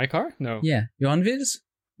 Raz? My car? No. Yeah. You're on wheels?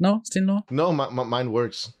 No, still no. No, mine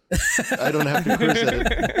works. I don't have to curse at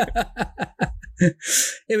it.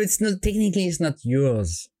 It's not technically. It's not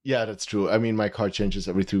yours. Yeah, that's true. I mean, my car changes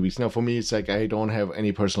every 3 weeks. Now, for me, it's like I don't have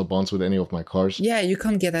any personal bonds with any of my cars. Yeah, you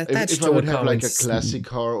can't get attached if to I would a have car. like a classic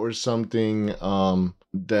car or something,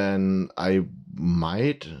 then I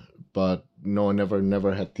might. But no, I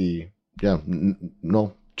never had the. Yeah,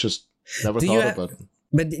 no, just never thought about it.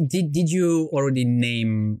 But did you already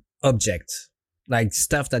name objects? Like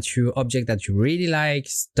object that you really like,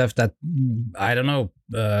 stuff that, I don't know,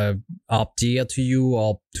 are dear to you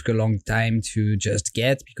or took a long time to just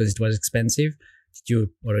get because it was expensive. Did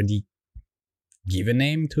you already give a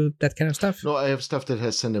name to that kind of stuff? No, I have stuff that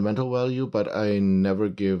has sentimental value, but I never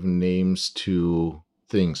give names to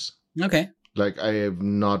things. Okay. Like, I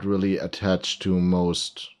am not really attached to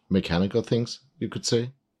most mechanical things, you could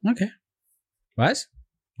say. Okay. What?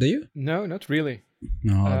 Do you? No, not really.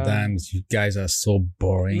 Oh, damn, you guys are so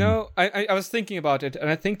boring. No, I was thinking about it,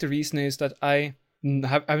 and I think the reason is that I've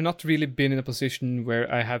not really been in a position where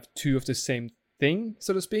I have two of the same thing,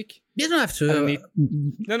 so to speak. You don't have to.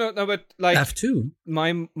 No, but like have two.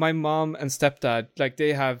 My mom and stepdad, like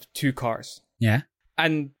they have two cars. Yeah.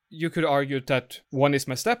 And you could argue that one is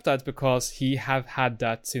my stepdad because he have had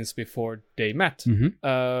that since before they met. Mm-hmm.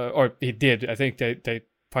 Or he did. I think they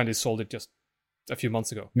finally sold it just a few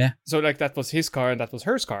months ago. Yeah. So like that was his car and that was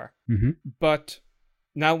her car. Mm-hmm. But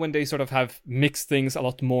now when they sort of have mixed things a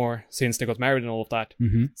lot more since they got married and all of that,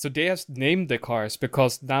 mm-hmm. so they have named the cars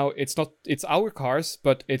because now it's our cars,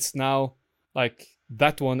 but it's now like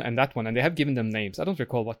that one, and they have given them names. I don't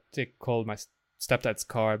recall what they call my stepdad's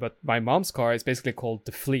car, but my mom's car is basically called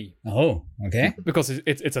the Flea. Oh, okay. Because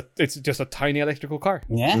it's just a tiny electrical car.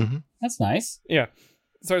 Yeah, mm-hmm. That's nice. Yeah.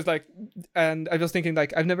 So it's like, and I was thinking,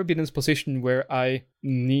 like, I've never been in this position where I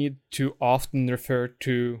need to often refer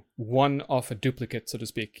to one of a duplicate, so to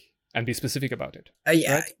speak, and be specific about it.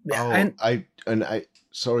 Yeah. Right? I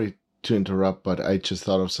sorry to interrupt, but I just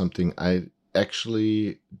thought of something. I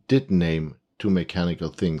actually did name two mechanical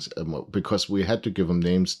things because we had to give them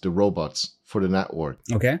names, the robots for the network.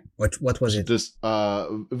 Okay. What was it? This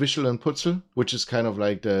Wischel and Putzel, which is kind of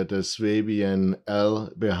like the Swabian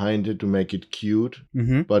L behind it to make it cute.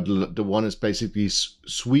 Mm-hmm. But the one is basically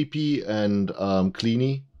sweepy and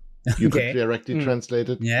cleany. You could directly translate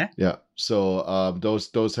it. Yeah. Yeah. So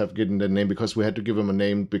those have given the name because we had to give them a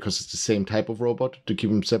name because it's the same type of robot to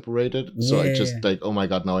keep them separated. So I just like, oh my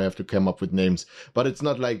God, now I have to come up with names. But it's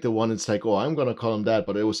not like the one, it's like, oh, I'm going to call him that.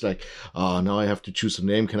 But it was like, now I have to choose a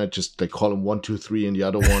name. Can I just like call him 1, 2, 3 and the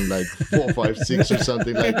other one like 4, 5, 6 or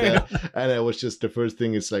something like that? And it was just the first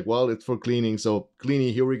thing. It's like, well, it's for cleaning. So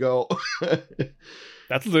cleaning, here we go.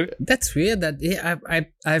 That'll do. That's weird. That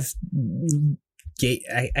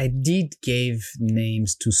I did give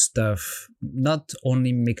names to stuff, not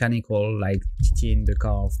only mechanical like TT in the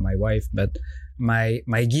car of my wife, but my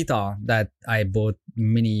guitar that I bought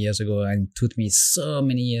many years ago and it took me so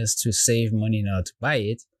many years to save money now to buy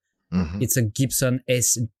it. Mm-hmm. It's a Gibson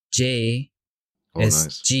SG,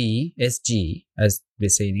 as they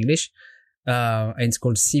say in English. And it's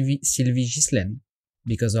called Sylvie Ghislaine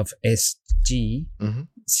because of SG,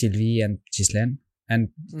 Sylvie and Ghislaine. And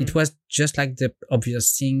it was just like the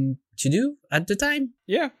obvious thing to do at the time.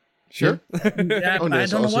 Yeah, sure. Yeah.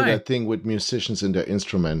 There's also that thing with musicians and their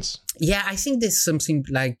instruments. Yeah, I think there's something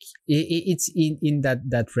like it's in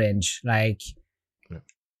that range. Like,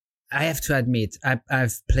 I have to admit,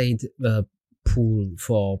 I've played pool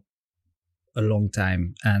for a long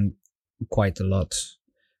time and quite a lot.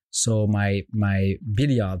 So my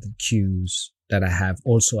billiard cues that I have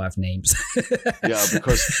also have names. Yeah,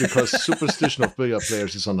 because superstition of billiard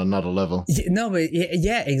players is on another level. No, but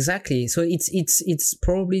yeah, exactly. So it's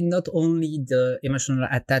probably not only the emotional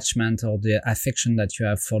attachment or the affection that you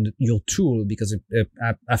have for your tool, because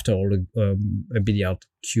after all, a billiard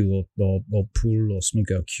cue or pool or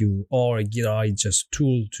snooker cue or a guitar is just a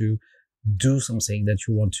tool to do something that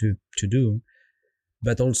you want to do,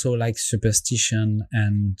 but also like superstition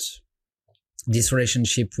and this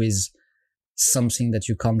relationship with something that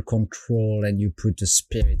you can't control and you put a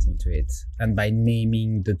spirit into it. And by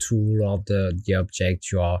naming the tool or the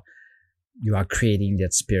object, you are creating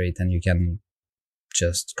that spirit and you can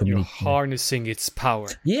just communicate. You're harnessing its power.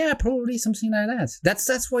 Yeah, probably something like that.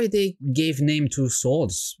 That's why they gave name to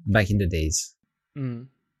swords back in the days. Mm.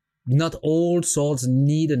 Not all swords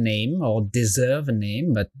need a name or deserve a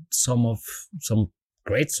name, but some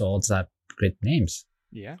great swords have great names.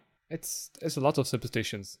 Yeah, there's a lot of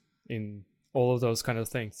superstitions in all of those kind of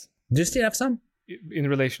things. Do you still have some? In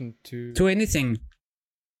relation to anything?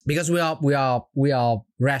 Because we are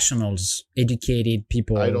rationals, educated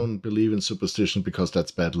people. I don't believe in superstition because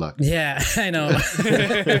that's bad luck. Yeah, I know.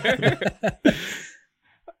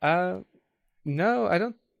 No, I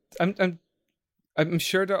don't. I'm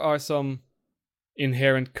sure there are some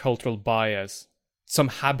inherent cultural bias, some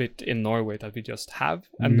habit in Norway that we just have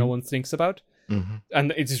and no one thinks about. Mm-hmm.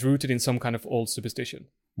 And it is rooted in some kind of old superstition.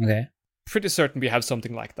 Okay. Pretty certain we have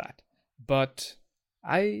something like that. But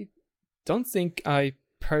I don't think I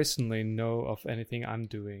personally know of anything I'm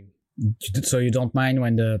doing. So you don't mind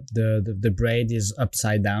when the bread is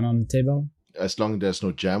upside down on the table? As long as there's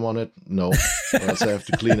no jam on it, no. Or else I have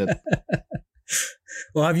to clean it.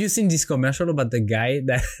 Well, have you seen this commercial about the guy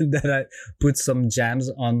that put some jams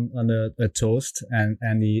on a toast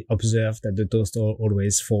and he observed that the toast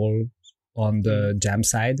always fall on the jam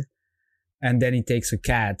side, and then he takes a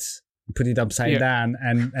cat, put it upside down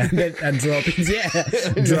and drop it. Yeah,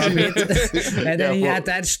 drop it. And then he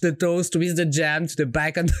attached the toast with the jam to the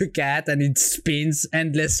back of the cat and it spins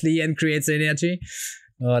endlessly and creates energy.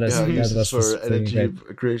 Oh, that was for energy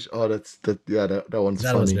creation. Oh, that one's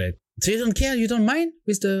funny. That was great. So you don't care? You don't mind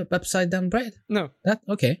with the upside down bread? No.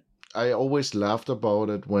 Okay. I always laughed about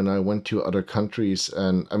it when I went to other countries,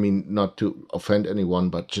 and I mean, not to offend anyone,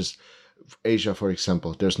 but just Asia, for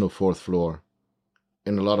example, there's no fourth floor.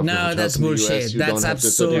 In a lot of the hotels in the US, you don't have the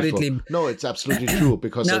 30th floor. No, it's absolutely true,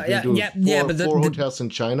 because I've been to four hotels in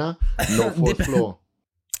China, no fourth floor.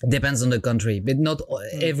 Depends on the country, but not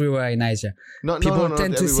everywhere in Asia. Not everywhere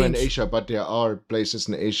in Asia, but there are places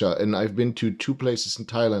in Asia, and I've been to 2 places in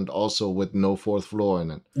Thailand also with no fourth floor in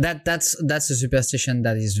it. That's a superstition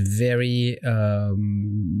that is very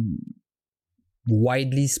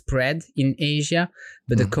widely spread in Asia,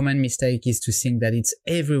 but the common mistake is to think that it's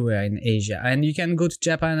everywhere in Asia. And you can go to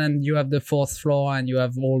Japan and you have the 4th floor and you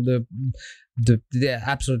have all they're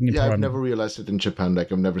absolutely I've never realized it in Japan.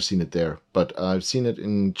 Like, I've never seen it there, but I've seen it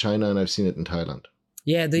in China and I've seen it in Thailand.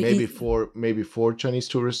 Yeah, maybe for Chinese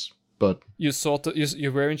tourists, but You thought that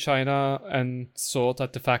you were in China and thought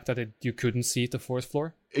at the fact that you couldn't see the fourth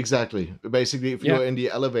floor. exactly. Basically, if you're in the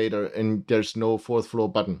elevator and there's no fourth floor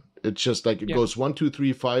button, it's just like it goes 1, 2,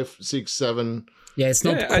 3, 5, 6, 7. Yeah, it's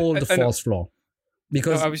not called the fourth floor.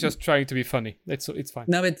 Because I was just trying to be funny. It's fine.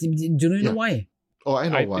 No, but do you know why? Oh, I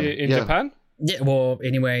know why. In Japan? Yeah, well,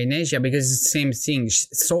 anywhere in Asia, because it's the same thing.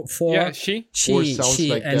 So for she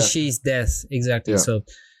like and death. she's death, exactly. Yeah. So,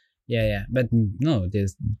 yeah. But no,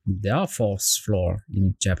 there are fourth floor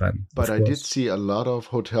in Japan. But I did see a lot of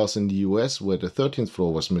hotels in the US where the 13th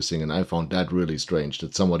floor was missing, and I found that really strange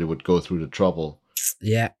that somebody would go through the trouble.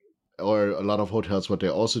 Yeah. Or a lot of hotels, what they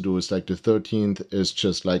also do is like the 13th is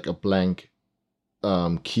just like a blank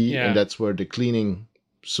key, and that's where the cleaning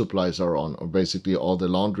supplies are on, or basically all the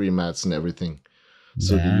laundry mats and everything.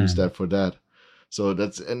 So they use that for that. So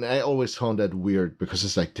and I always found that weird because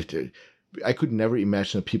it's like, I could never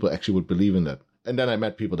imagine that people actually would believe in that. And then I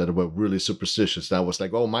met people that were really superstitious. And I was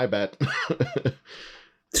like, oh, my bad.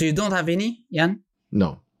 So you don't have any, Jan?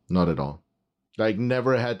 No, not at all. Like,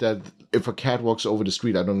 never had that. If a cat walks over the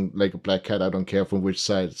street, I don't like a black cat. I don't care from which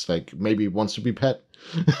side. It's like, maybe it wants to be pet.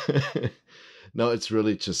 No, it's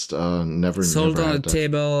really just never. Sold never on a had that.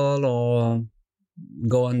 table or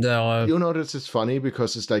go under. You know, this is funny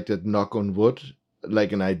because it's like that knock on wood.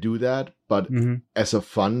 Like, and I do that, but as a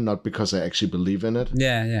fun, not because I actually believe in it.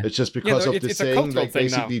 Yeah. It's just because of the it's a saying, cultural like thing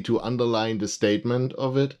basically now. to underline the statement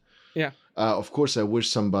of it. Yeah. Of course, I wish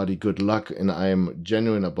somebody good luck, and I am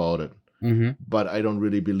genuine about it. But I don't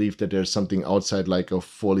really believe that there's something outside like a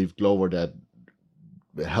four-leaf clover that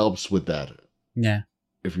helps with that. Yeah.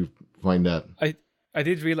 If you find that. I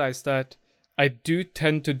did realize that I do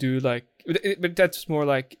tend to do like, but that's more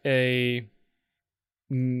like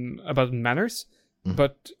about manners.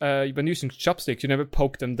 But when using chopsticks, you never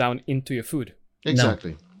poke them down into your food.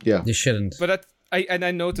 Exactly. Yeah. You shouldn't. But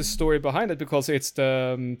I know the story behind it because it's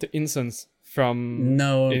the incense from.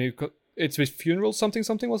 No. It's with funeral something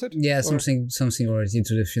was it? Yeah, something related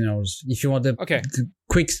to the funerals. If you want the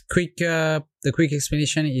quick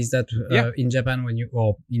explanation is that in Japan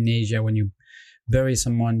or in Asia when you bury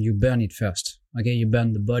someone, you burn it first. Okay, you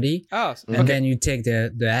burn the body, and then you take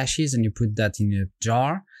the ashes and you put that in a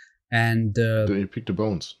jar, and then you pick the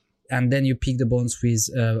bones. And then you pick the bones with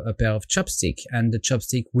a pair of chopsticks, and the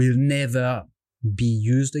chopstick will never be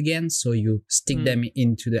used again. So you stick them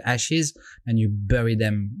into the ashes and you bury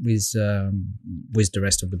them with the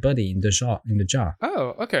rest of the body in the jar.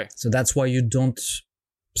 Oh, okay. So that's why you don't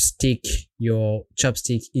stick your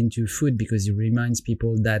chopstick into food, because it reminds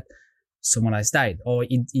people that someone has died, or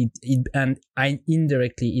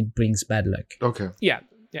indirectly it brings bad luck. Okay. Yeah.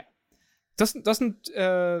 Doesn't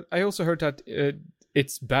I also heard that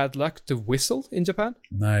it's bad luck to whistle in Japan?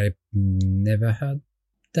 I never heard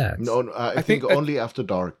that. No, I think only after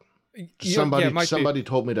dark. Somebody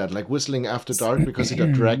told me that, like whistling after dark, because it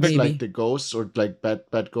attracts like the ghosts or like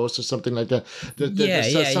bad ghosts or something like that.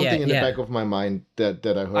 There's something in the back of my mind that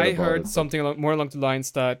I heard. I heard something more along the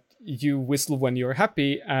lines that you whistle when you're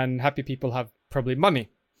happy, and happy people have probably money,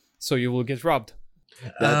 so you will get robbed.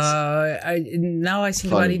 Now I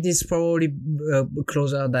think about it, it's probably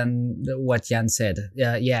closer than what Jan said.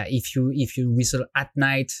 If you whistle at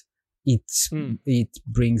night, it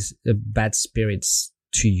brings bad spirits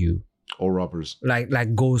to you, or robbers,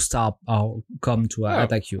 like ghosts are come to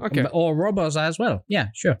attack you, or robbers as well. Yeah,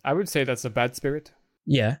 sure. I would say that's a bad spirit.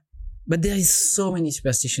 Yeah, but there is so many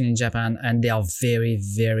superstition in Japan, and they are very,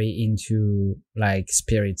 very into like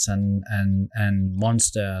spirits and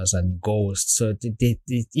monsters and ghosts. So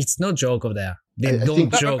it's no joke over there. They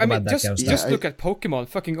don't joke about that kind of stuff. Just look at Pokemon.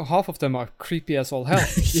 Fucking half of them are creepy as all hell.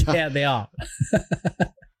 Yeah, they are.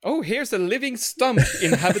 Oh, here's a living stump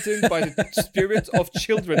inhabited by the spirit of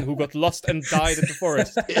children who got lost and died in the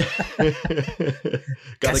forest.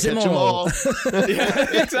 Gotta catch them all.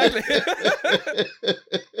 Yeah, exactly.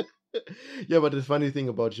 Yeah, but the funny thing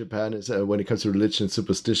about Japan is when it comes to religion and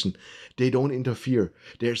superstition, they don't interfere.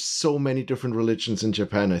 There's so many different religions in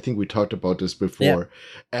Japan. I think we talked about this before.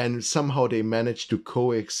 Yeah. And somehow they manage to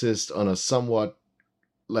coexist on a somewhat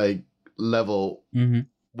like level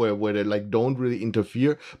where they like don't really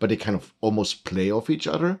interfere, but they kind of almost play off each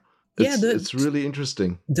other. It's really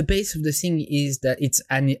interesting. The base of the thing is that it's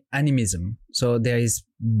animism. So there's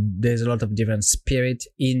a lot of different spirit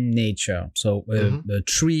in nature. So a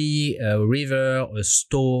tree, a river, a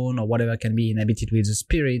stone, or whatever can be inhabited with the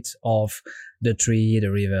spirit of the tree,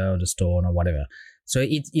 the river, the stone, or whatever. So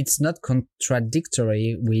it's not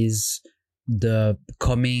contradictory with the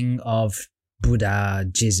coming of Buddha,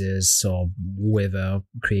 Jesus, or whoever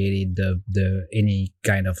created the any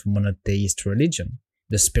kind of monotheist religion.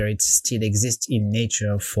 the spirits still exist in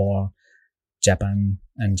nature for Japan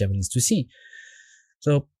and Japanese to see.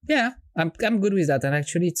 So yeah, I'm good with that. And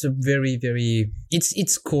actually, it's a very, very,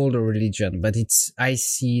 it's called a religion, but I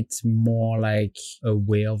see it more like a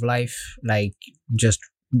way of life, like just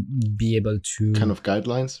be able to kind of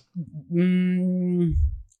guidelines.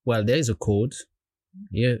 Well, there is a code.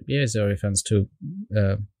 Here's a reference to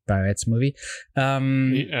Pirates movie.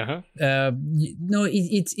 No,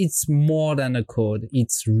 it's more than a code.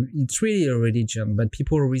 It's really a religion, but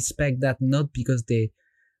people respect that not because they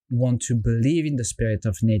want to believe in the spirit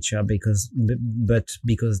of nature, but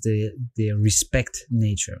because they respect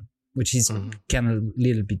nature, which is kind of a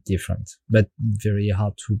little bit different, but very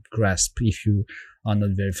hard to grasp if you are not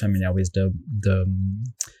very familiar with the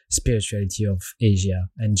spirituality of Asia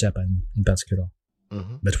and Japan in particular.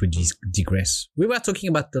 But we digress. We were talking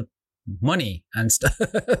about the money and stuff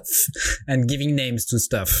and giving names to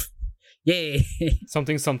stuff. Yay!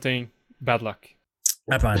 Something, bad luck.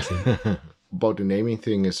 Apparently. About the naming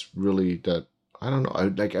thing is really that, I don't know,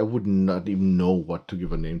 I would not even know what to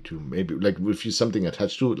give a name to. Maybe, like, if you something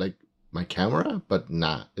attached to it, like my camera, but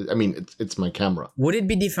nah. I mean, it's my camera. Would it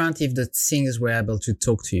be different if the things were able to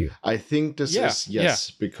talk to you? I think this is,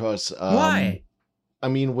 yes, because... Why? I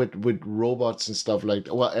mean, with robots and stuff like,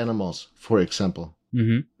 well, animals, for example.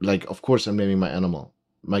 Like, of course, I'm naming my animal.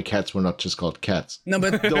 My cats were not just called cats. No,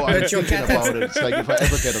 but, though I'm thinking about it. It's like, if I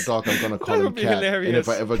ever get a dog, I'm going to call him cat. Hilarious. And if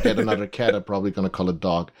I ever get another cat, I'm probably going to call it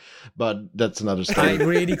dog. But that's another story. I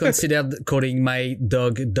really considered calling my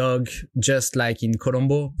dog, just like in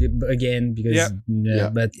Colombo, again, because,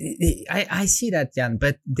 but I see that, Jan,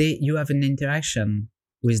 but you have an interaction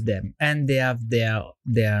with them and they have their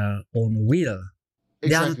own will.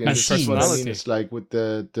 Exactly. And that's what I mean. It's like with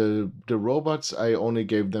the robots, I only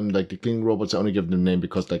gave them, like the cleaning robots, I only gave them a name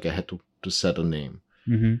because like I had to set a name.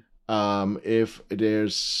 If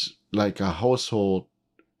there's like a household,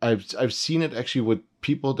 I've seen it actually with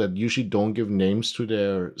people that usually don't give names to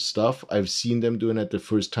their stuff. I've seen them doing it the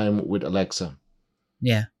first time with Alexa.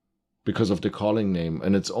 Yeah. Because of the calling name.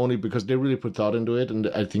 And it's only because they really put thought into it. And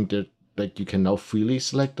I think that like you can now freely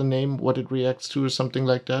select the name, what it reacts to or something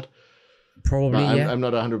like that. Probably, I'm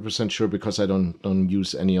not 100% sure because I don't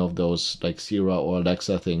use any of those like Siri or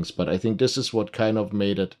Alexa things, but I think this is what kind of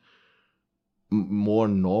made it more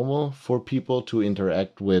normal for people to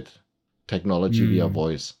interact with technology via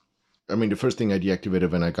voice. I mean, the first thing I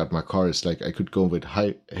deactivated when I got my car is like I could go with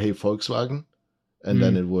hey Volkswagen, and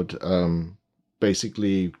then it would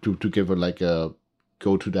basically to give it like a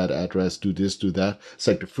go to that address, do this, do that. It's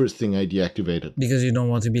like the first thing I deactivated. Because you don't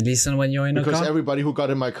want to be listened when you're in a car? Because everybody who got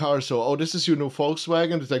in my car, so, this is your new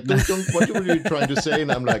Volkswagen. It's like, don't what were you trying to say?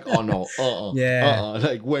 And I'm like, oh no,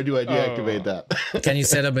 like, where do I deactivate that? Can you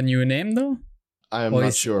set up a new name though? I am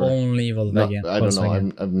not sure. Only Volkswagen? No, I don't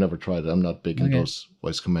know. I've never tried it. I'm not big in those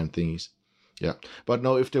voice command thingies. Yeah. But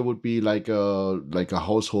no, if there would be like a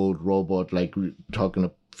household robot, like we're talking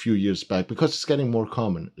a few years back, because it's getting more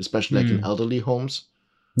common, especially like in elderly homes.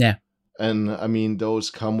 Yeah. And I mean, those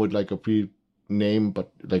come with like a pre-name,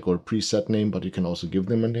 but like, or preset name, but you can also give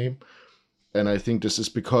them a name. And I think this is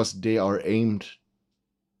because they are aimed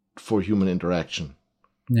for human interaction.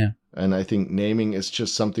 Yeah. And I think naming is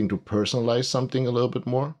just something to personalize something a little bit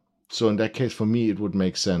more. So in that case, for me, it would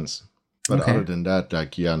make sense. But other than that,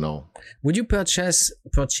 like, no. Would you buy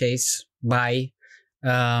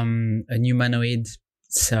a humanoid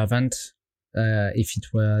servant if it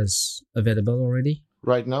was available already?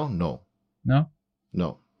 Right now, no. No?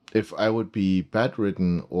 No. If I would be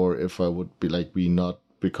bedridden, or if I would be not,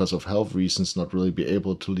 because of health reasons, not really be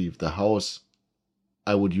able to leave the house,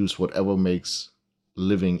 I would use whatever makes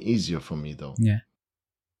living easier for me, though. Yeah.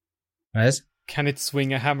 Right? Can it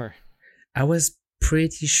swing a hammer? I was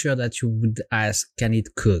pretty sure that you would ask, can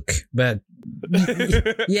it cook? But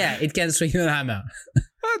yeah, it can swing a hammer.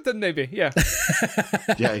 Then maybe, yeah.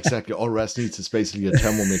 Yeah, exactly. All Raz needs is basically a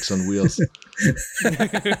Thermomix on wheels.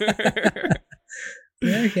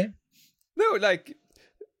 Yeah, okay. No, like,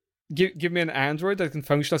 give me an android that can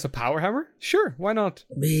function as a power hammer? Sure, why not?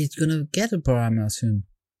 But it's gonna get a power hammer soon.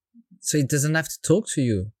 So it doesn't have to talk to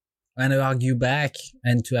you and argue back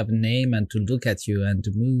and to have a name and to look at you and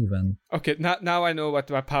to move and... Okay, now I know what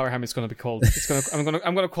my power hammer is gonna be called. I'm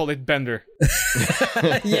gonna call it Bender.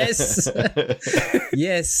 Yes.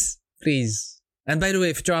 Yes, please. And by the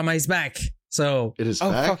way, Futurama is back. So it is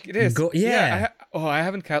back? Fuck, it is. I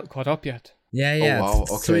haven't caught up yet. Yeah. Oh, wow.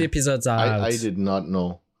 Okay. 3 episodes are out. I did not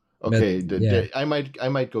know. Okay, but, I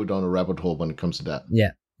might go down a rabbit hole when it comes to that.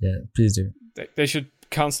 Yeah, please do. They should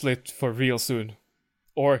cancel it for real soon.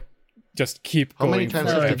 Or just keep How going. many times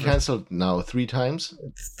forever. have you canceled now? 3 times?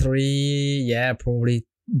 3, yeah, probably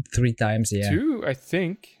 3 times, yeah. 2, I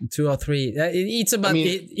think. 2 or 3. It's about,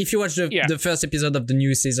 if you watch the first episode of the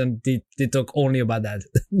new season, they talk only about that.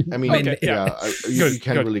 I mean, Okay, you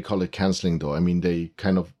can't really call it canceling, though. I mean, they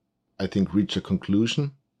kind of, I think, reach a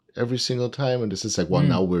conclusion every single time, and this is like, well,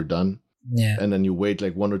 now we're done. Yeah. And then you wait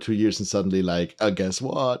like 1 or 2 years, and suddenly, like, guess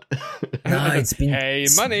what? No, it's been... Hey,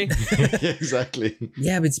 money! Exactly.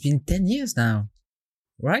 Yeah, but it's been 10 years now,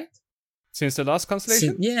 right? Since the last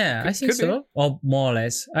cancellation? Yeah, I think could so. Or more or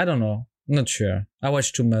less. I don't know. Not sure. I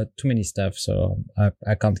watch too many stuff, so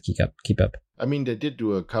I can't keep up. I mean, they did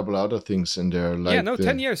do a couple other things in there. Like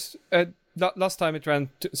 10 years. Last time it ran...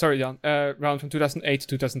 Jan. Ran from 2008 to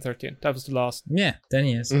 2013. That was the last... Yeah, 10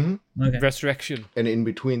 years. Mm-hmm. Okay. Resurrection. And in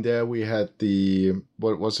between there, we had the...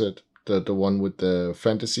 What was it? The one with the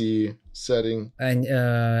fantasy setting. And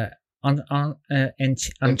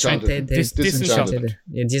Enchanted. Disenchanted.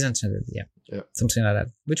 Yeah, Disenchanted, yeah. Something like that.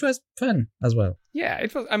 Which was fun as well. Yeah,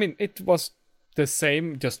 it was... I mean, it was the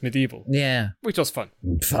same, just medieval. Yeah. Which was fun.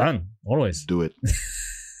 Fun, always. Do it.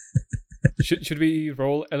 Should we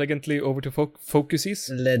roll elegantly over to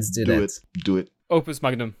focuses? Let's do that. Do it. Opus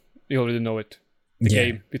Magnum. You already know it. The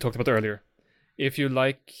game we talked about earlier. If you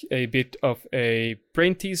like a bit of a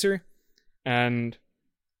brain teaser and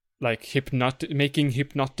like making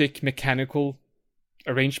hypnotic mechanical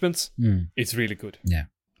arrangements, it's really good. Yeah.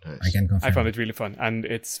 Nice. I can confirm. I found it really fun. And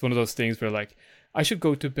it's one of those things where like, I should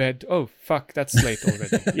go to bed. Oh, fuck, that's late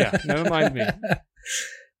already. Yeah, never mind me.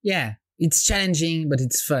 Yeah. It's challenging, but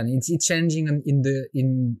it's fun. It's challenging in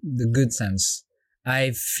the good sense.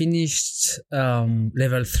 I finished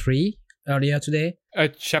level 3 earlier today.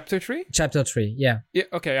 Chapter 3? Chapter 3, yeah. Yeah.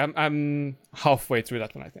 Okay, I'm halfway through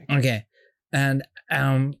that one, I think. Okay, and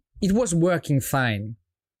it was working fine,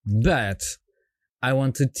 but I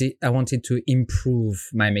wanted to improve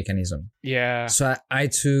my mechanism. Yeah. So I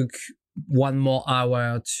took 1 more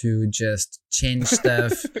hour to just change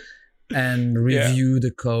stuff. And review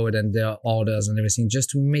the code and the orders and everything just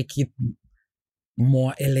to make it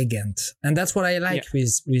more elegant. And that's what I like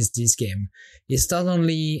with this game. It's not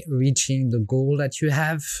only reaching the goal that you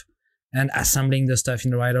have and assembling the stuff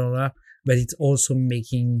in the right order, but it's also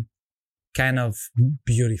making kind of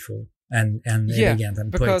beautiful and elegant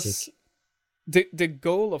and because poetic. The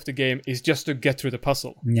goal of the game is just to get through the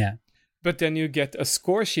puzzle. Yeah. But then you get a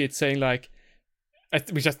score sheet saying like,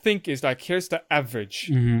 which I think is like, here's the average.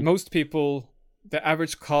 Mm-hmm. Most people, the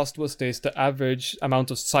average cost was this, the average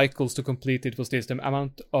amount of cycles to complete it was this, the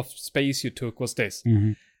amount of space you took was this.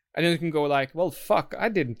 Mm-hmm. And then you can go like, well, fuck, I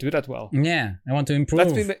didn't do that well. Yeah, I want to improve.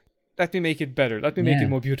 Let me make it better. Let me make it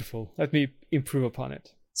more beautiful. Let me improve upon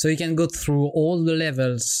it. So you can go through all the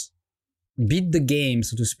levels, beat the game,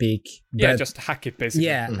 so to speak. Yeah, just hack it, basically.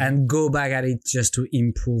 Yeah, and go back at it just to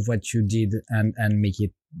improve what you did and make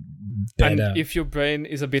it better. And if your brain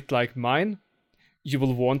is a bit like mine, you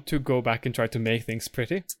will want to go back and try to make things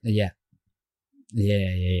pretty. Yeah.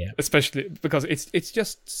 Especially because it's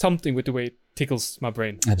just something with the way it tickles my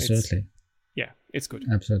brain. Absolutely. It's good.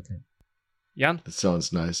 Absolutely. Jan? That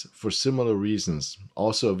sounds nice. For similar reasons,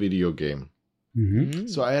 also a video game. Mm-hmm.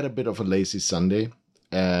 So I had a bit of a lazy Sunday,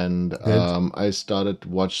 and I started to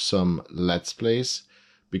watch some Let's Plays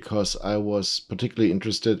because I was particularly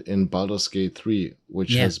interested in Baldur's Gate 3,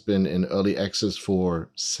 which has been in early access for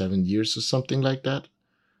 7 years or something like that.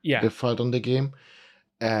 Yeah. They filed on the game,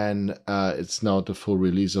 and it's now the full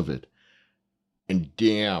release of it. And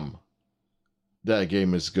damn, that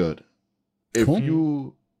game is good. If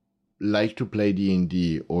you like to play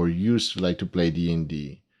D&D or used to like to play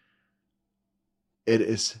D&D, it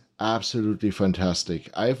is absolutely fantastic.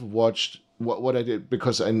 I've watched what I did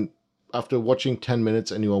because after watching 10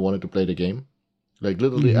 minutes, I knew I wanted to play the game. Like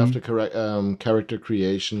literally after character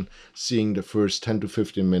creation, seeing the first 10 to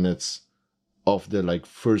 15 minutes of the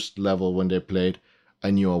first level when they played,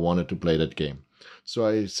 I knew I wanted to play that game. So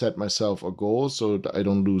I set myself a goal so that I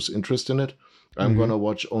don't lose interest in it. I'm going to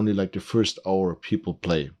watch only the first hour people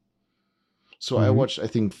play. So I watched, I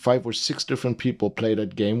think, 5 or 6 different people play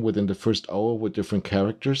that game within the first hour with different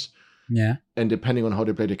characters. Yeah. And depending on how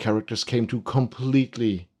they play the characters, came to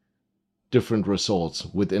completely different results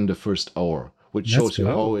within the first hour, which shows you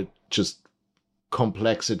how it just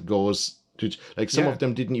complex it goes. Some of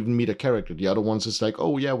them didn't even meet a character. The other ones is like,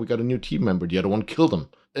 oh yeah, we got a new team member. The other one killed him.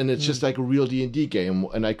 And it's just like a real D&D game.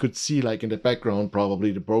 And I could see in the background,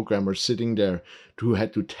 probably the programmer sitting there who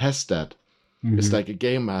had to test that. It's like a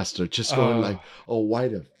game master just going oh, why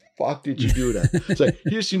the fuck did you do that? It's like,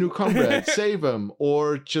 here's your new comrade, save him,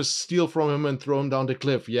 or just steal from him and throw him down the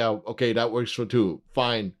cliff. Yeah, okay, that works for 2.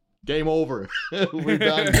 Fine. game over. We're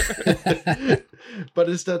done. But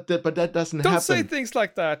that doesn't happen. Don't say things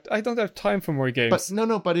like that. I don't have time for more games. But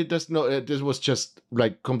no, but it does no. This was just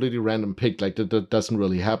like completely random pick. Like that doesn't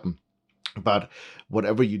really happen. But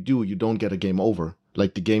whatever you do, you don't get a game over.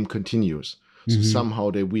 Like the game continues. So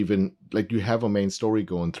somehow they weave in, like you have a main story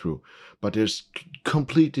going through, but there's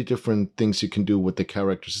completely different things you can do with the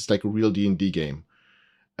characters. It's like a real D&D game.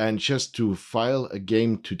 And just to file a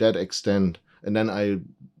game to that extent, and then I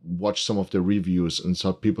watched some of the reviews and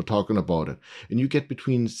saw people talking about it, and you get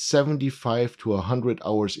between 75 to 100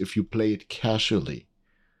 hours if you play it casually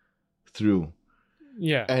through.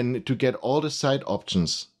 Yeah. And to get all the side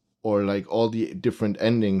options, or like all the different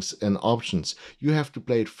endings and options, you have to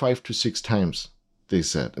play it 5 to 6 times, they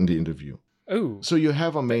said in the interview. Oh. So you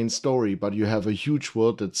have a main story, but you have a huge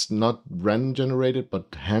world that's not random generated,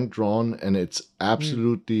 but hand drawn, and it's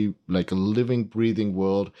absolutely like a living, breathing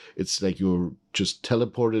world. It's like you're just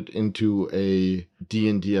teleported into a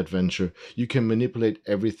D&D adventure. You can manipulate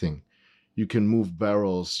everything. You can move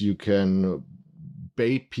barrels. You can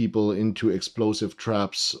bait people into explosive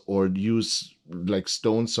traps or use like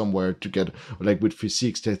stone somewhere to get, like with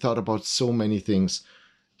physiques, they thought about so many things.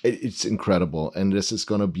 It's incredible. And this is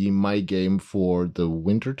going to be my game for the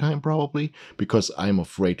winter time probably, because I'm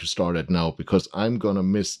afraid to start it now, because I'm going to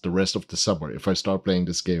miss the rest of the summer if I start playing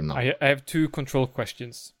this game now. I have 2 control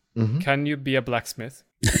questions. Can you be a blacksmith?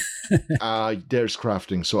 There's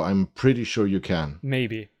crafting, so I'm pretty sure you can.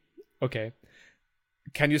 Maybe. Okay.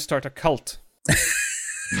 Can you start a cult?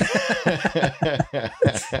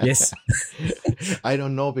 Yes. I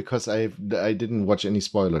don't know, because I didn't watch any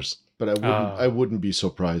spoilers, but I wouldn't be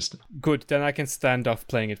surprised. Good, then I can stand off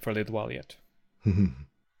playing it for a little while yet.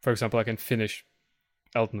 For example, I can finish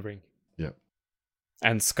Elden Ring. Yeah.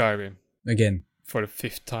 And Skyrim. Again. For the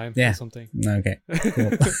 5th time or something. Okay.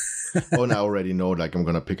 Cool. Oh, and I already know, like, I'm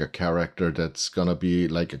gonna pick a character that's gonna be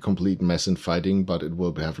like a complete mess in fighting, but it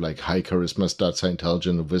will have like high charisma, stats, high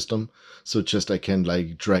intelligence, and wisdom. So just I can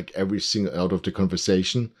like drag every single out of the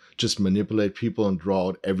conversation, just manipulate people and draw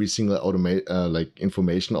out every single like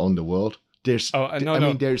information on the world. There's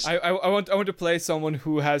there's I want to play someone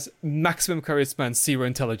who has maximum charisma and 0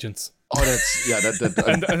 intelligence. Oh, that's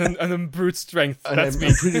and then brute strength. And that's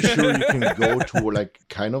I'm pretty sure you can go to like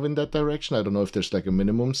kind of in that direction. I don't know if there's like a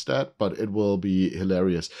minimum stat, but it will be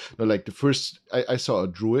hilarious. No, like the first I saw a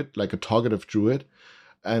druid, like a talkative druid,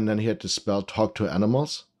 and then he had the spell talk to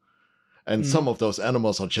animals. And some of those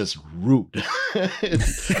animals are just rude.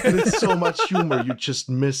 It's so much humor you just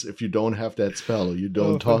miss if you don't have that spell or you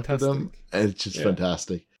don't talk to them. And it's just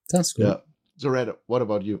fantastic. Sounds cool. Yeah. So, Red, what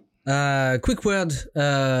about you? Quick word.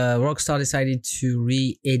 Rockstar decided to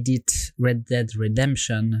re-edit Red Dead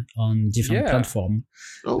Redemption on different platforms.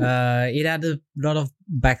 Oh. It had a lot of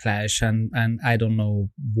backlash, and I don't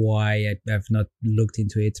know why. I have not looked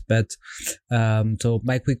into it. But so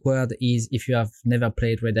my quick word is, if you have never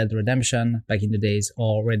played Red Dead Redemption back in the days,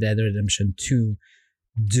 or Red Dead Redemption 2,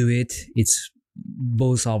 do it.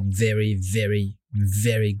 Both are very, very,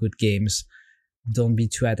 very good games. Don't be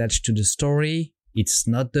too attached to the story. It's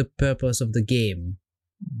not the purpose of the game.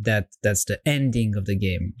 That's the ending of the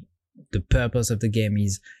game. The purpose of the game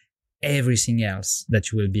is everything else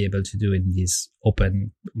that you will be able to do in these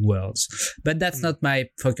open worlds. But that's not my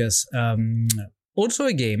focus. Also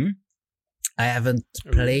a game. I haven't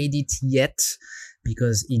played it yet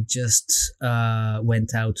because it just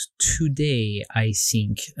went out today, I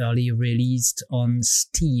think, early released on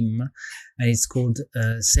Steam, and it's called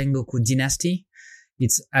Sengoku Dynasty.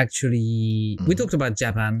 It's actually, we talked about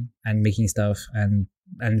Japan and making stuff and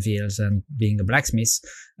anvils and being a blacksmith.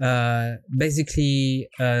 Basically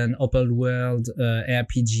an open world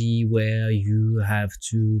RPG where you have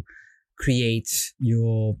to create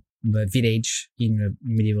your village in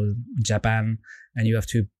medieval Japan, and you have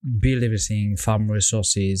to build everything, farm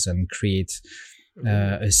resources, and create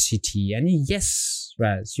a city. And yes,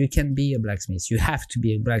 Raz, you can be a blacksmith. You have to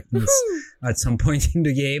be a blacksmith at some point in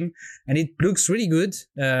the game, and it looks really good.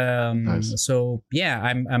 Nice. So yeah,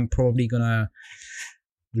 I'm probably gonna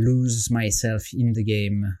lose myself in the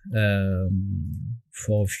game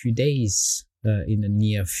for a few days in the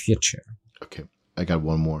near future. Okay, I got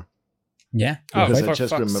one more. Yeah, because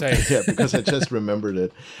because I just remembered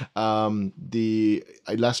it.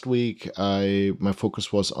 Last week my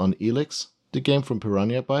focus was on Elix, the game from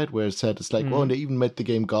Piranha Byte, where it said it's like, oh, and they even made the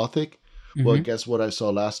game Gothic. Well, guess what I saw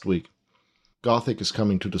last week? Gothic is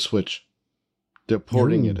coming to the Switch. They're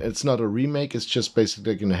porting it. It's not a remake. It's just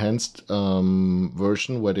basically like an enhanced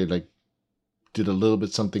version where they like did a little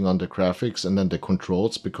bit something on the graphics and then the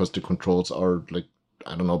controls, because the controls are like,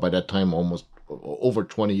 I don't know, by that time almost over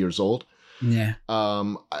 20 years old. Yeah.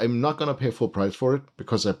 I'm not gonna pay full price for it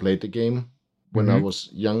because I played the game when I was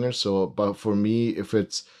younger. So, but for me, if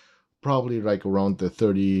it's probably like around the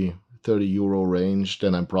 30 euro range,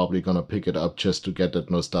 then I'm probably gonna pick it up just to get that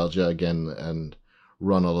nostalgia again and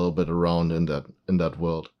run a little bit around in that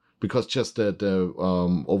world. Because just the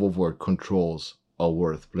overworld controls are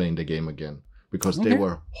worth playing the game again. Because they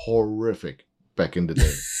were horrific back in the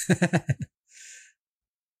day.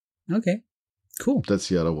 Okay. Cool. That's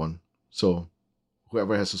the other one. So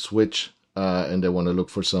whoever has a Switch and they want to look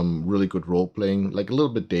for some really good role playing, like a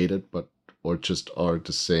little bit dated, but or just are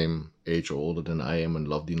the same age or older than I am and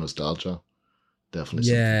love the nostalgia, definitely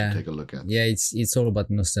something to take a look at. Yeah, it's all about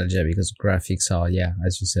nostalgia because graphics are,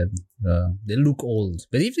 as you said, they look old.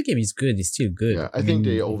 But if the game is good, it's still good. Yeah, I think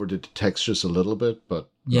they overdid the textures a little bit, but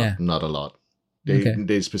not a lot.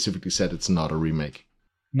 They specifically said it's not a remake.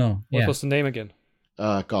 No. What was the name again?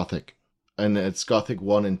 Gothic. And it's Gothic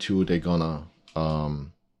 1 and 2 they're gonna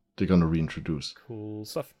reintroduce. Cool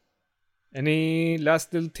stuff. Any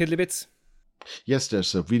last little tiddly bits? Yes,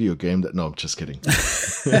 there's a video game that... No, I'm just kidding.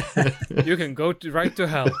 You can go right to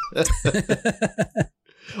hell.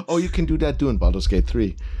 Oh, you can do that doing Baldur's Gate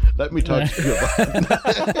 3. Let me talk to you about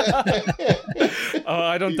it. Oh,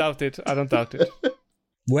 I don't doubt it.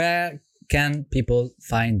 Where can people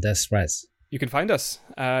find us, Raz? You can find us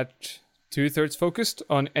at 2/3 Focused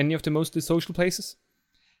on any of the mostly social places.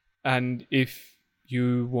 And if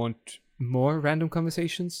you want more random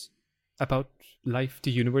conversations about life,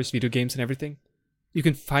 the universe, video games, and everything, you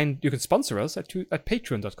can sponsor us at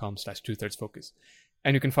patreon.com/2/3 Focus.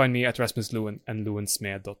 And you can find me at Rasmus Lewin and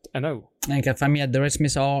lewinsmere.no. And you can find me at The Red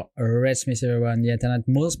Smith or Red Smith everywhere on the internet,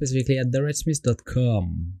 more specifically at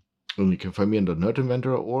theredsmith.com. And you can find me on the Nerd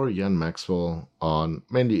Inventor or Jan Maxwell on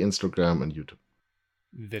mainly Instagram and YouTube.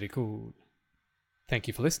 Very cool. Thank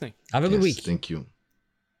you for listening. Have a good week. Thank you.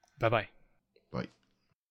 Bye-bye. Bye.